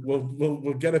 2.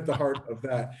 We'll get at the heart of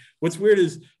that. What's weird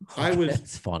is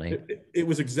It's funny. It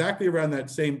was exactly around that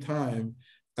same time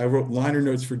I wrote liner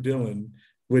notes for Dylan,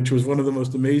 which was one of the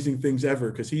most amazing things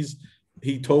ever, because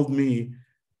he told me,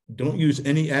 don't use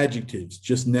any adjectives,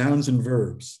 just nouns and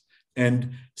verbs.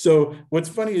 And so what's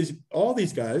funny is all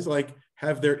these guys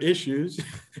have their issues.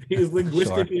 He has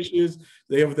linguistic issues.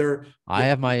 They have I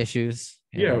have my issues.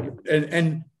 Yeah.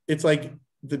 And it's like,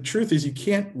 the truth is, you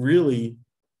can't really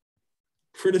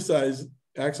criticize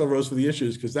Axl Rose for the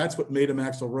issues, because that's what made him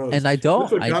Axl Rose. And I don't.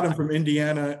 That's what got him from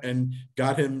Indiana and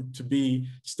got him to be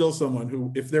still someone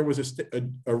who, if there was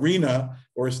an arena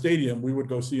or a stadium, we would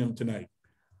go see him tonight.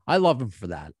 I love him for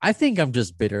that. I think I'm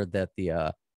just bitter that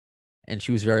and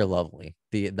she was very lovely,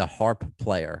 the harp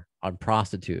player on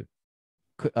Prostitute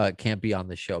can't be on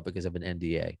the show because of an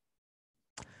NDA.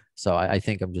 So I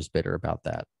think I'm just bitter about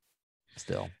that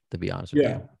still, to be honest with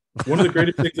you. One of the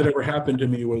greatest things that ever happened to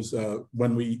me was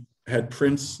when we had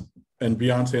Prince and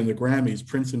Beyonce and the Grammys.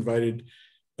 Prince invited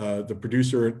the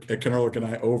producer at Kennewick and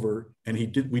I over, and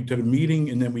we did a meeting,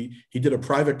 and then he did a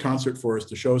private concert for us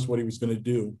to show us what he was going to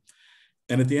do.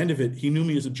 And at the end of it, he knew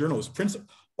me as a journalist. Prince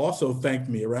also thanked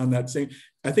me around that same.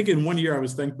 I think in one year I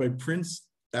was thanked by Prince,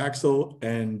 Axl,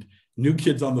 and New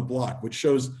Kids on the Block, which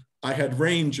shows I had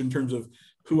range in terms of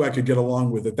who I could get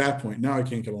along with at that point. Now I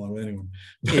can't get along with anyone.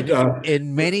 But,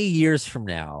 in many years from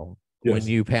now, yes, when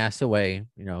you pass away,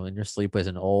 in your sleep as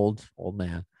an old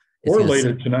man, or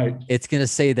later tonight, it's going to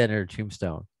say that in her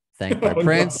tombstone. Thanked by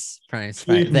Prince, thanked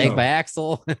by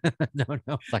Axl. No,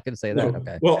 it's not going to say that.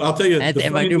 Okay. Well, I'll tell you.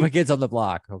 And my new kids on the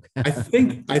block. Okay. I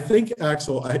think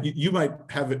Axl, you might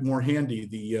have it more handy.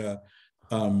 The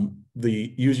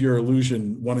Use Your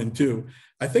Illusion 1 and 2.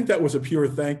 I think that was a pure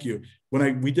thank you.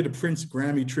 When we did a Prince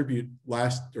Grammy tribute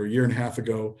a year and a half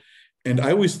ago, and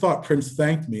I always thought Prince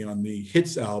thanked me on the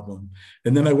Hits album.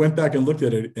 And then I went back and looked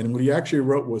at it, and what he actually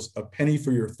wrote was "a penny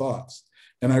for your thoughts."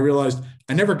 And I realized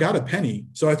I never got a penny.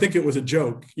 So I think it was a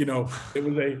joke. It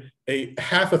was a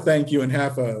half a thank you and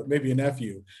half maybe an F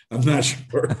you. I'm not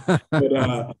sure.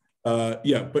 But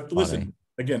but listen,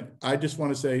 again, I just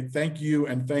want to say thank you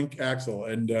and thank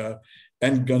Axl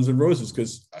and Guns N' Roses,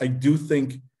 because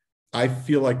I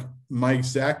feel like my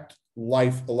exact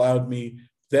life allowed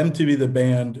them to be the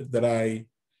band that I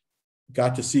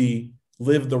got to see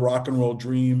live the rock and roll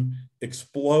dream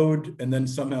explode and then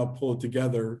somehow pull it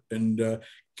together and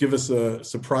give us a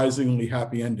surprisingly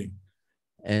happy ending.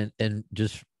 And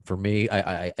just for me,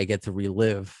 I get to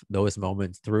relive those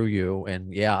moments through you.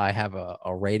 And yeah, I have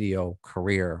a radio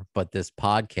career, but this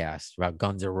podcast about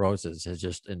Guns N' Roses has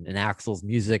just, and Axl's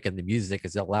music, and the music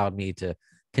has allowed me to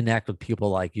connect with people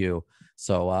like you.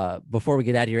 So before we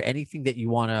get out of here, anything that you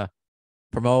want to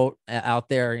promote out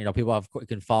there? You know, people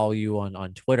can follow you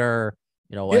on Twitter.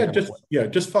 You know,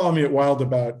 just follow me at Wild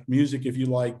About Music if you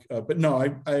like. But no,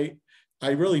 I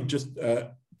really just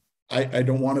I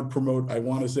don't want to promote. I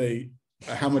want to say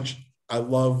how much I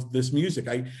love this music.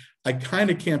 I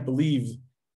kind of can't believe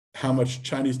how much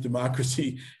Chinese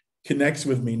Democracy connects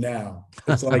with me now.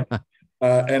 It's like,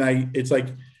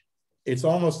 it's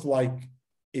almost like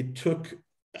it took,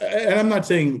 and I'm not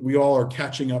saying we all are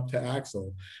catching up to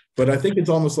Axl, but I think it's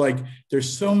almost like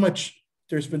there's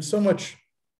been so much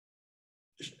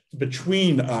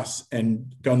between us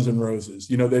and Guns N' Roses.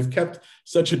 You know, they've kept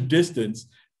such a distance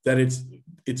that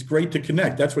it's great to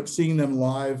connect. That's what seeing them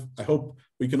live. I hope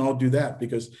we can all do that,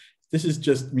 because this is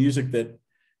just music that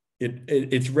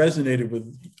it's resonated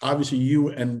with, obviously, you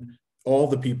and all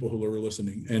the people who are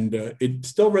listening, and it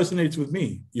still resonates with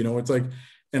me. You know, it's like,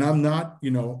 and I'm not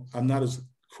as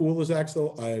cool as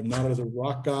Axl. I'm not as a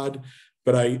rock god,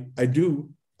 but I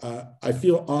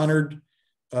feel honored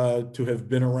to have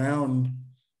been around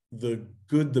the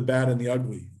good, the bad, and the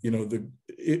ugly. You know,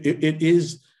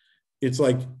 it's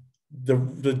like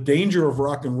the danger of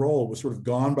rock and roll was sort of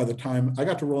gone by the time I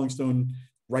got to Rolling Stone,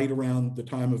 right around the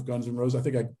time of Guns N' Roses. I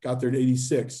think I got there in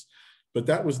 '86, but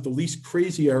that was the least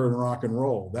crazy era in rock and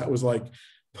roll. That was like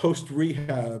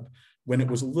post-rehab, when it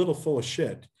was a little full of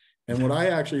shit. And what I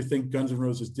actually think Guns N'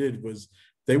 Roses did was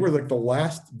they were like the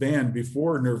last band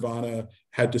before Nirvana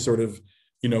had to sort of,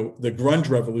 you know, the grunge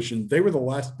revolution. They were the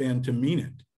last band to mean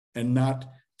it and not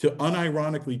to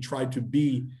unironically try to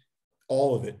be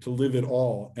all of it, to live it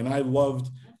all. And I loved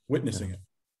witnessing it.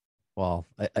 Well,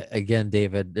 again,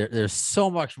 David, there's so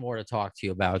much more to talk to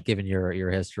you about, given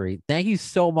your history. Thank you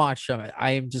so much.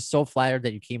 I am just so flattered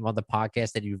that you came on the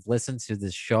podcast, that you've listened to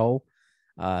this show.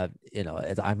 You know,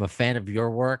 I'm a fan of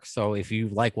your work. So if you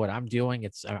like what I'm doing,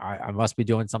 I must be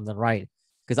doing something right.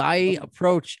 Because I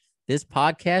approach this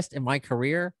podcast in my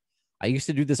career, I used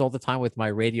to do this all the time with my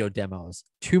radio demos.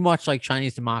 Too much like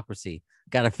Chinese Democracy.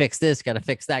 Got to fix this, got to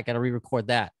fix that, got to re-record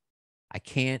that. I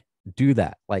can't do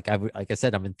that. Like I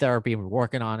said, I'm in therapy, I'm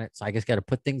working on it. So I just got to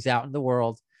put things out in the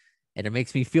world, and it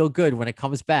makes me feel good when it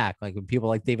comes back. Like when people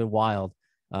like David Wild,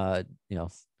 you know,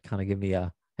 kind of give me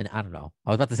I don't know.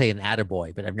 I was about to say an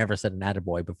attaboy, but I've never said an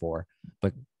attaboy before.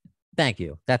 But thank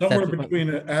you. Somewhere between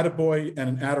an attaboy and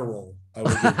an Adderall.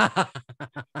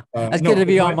 That's going to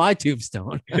be on my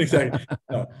tombstone. Exactly.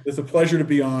 It's a pleasure to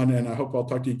be on, and I hope I'll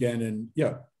talk to you again. And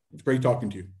yeah, it's great talking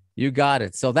to you. You got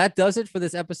it. So that does it for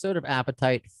this episode of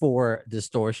Appetite for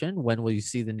Distortion. When will you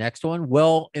see the next one?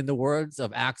 Well, in the words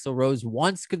of Axl Rose,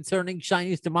 once concerning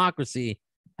Chinese Democracy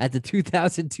at the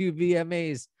 2002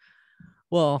 VMAs.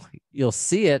 Well, you'll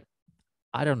see it.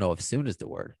 I don't know if soon is the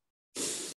word.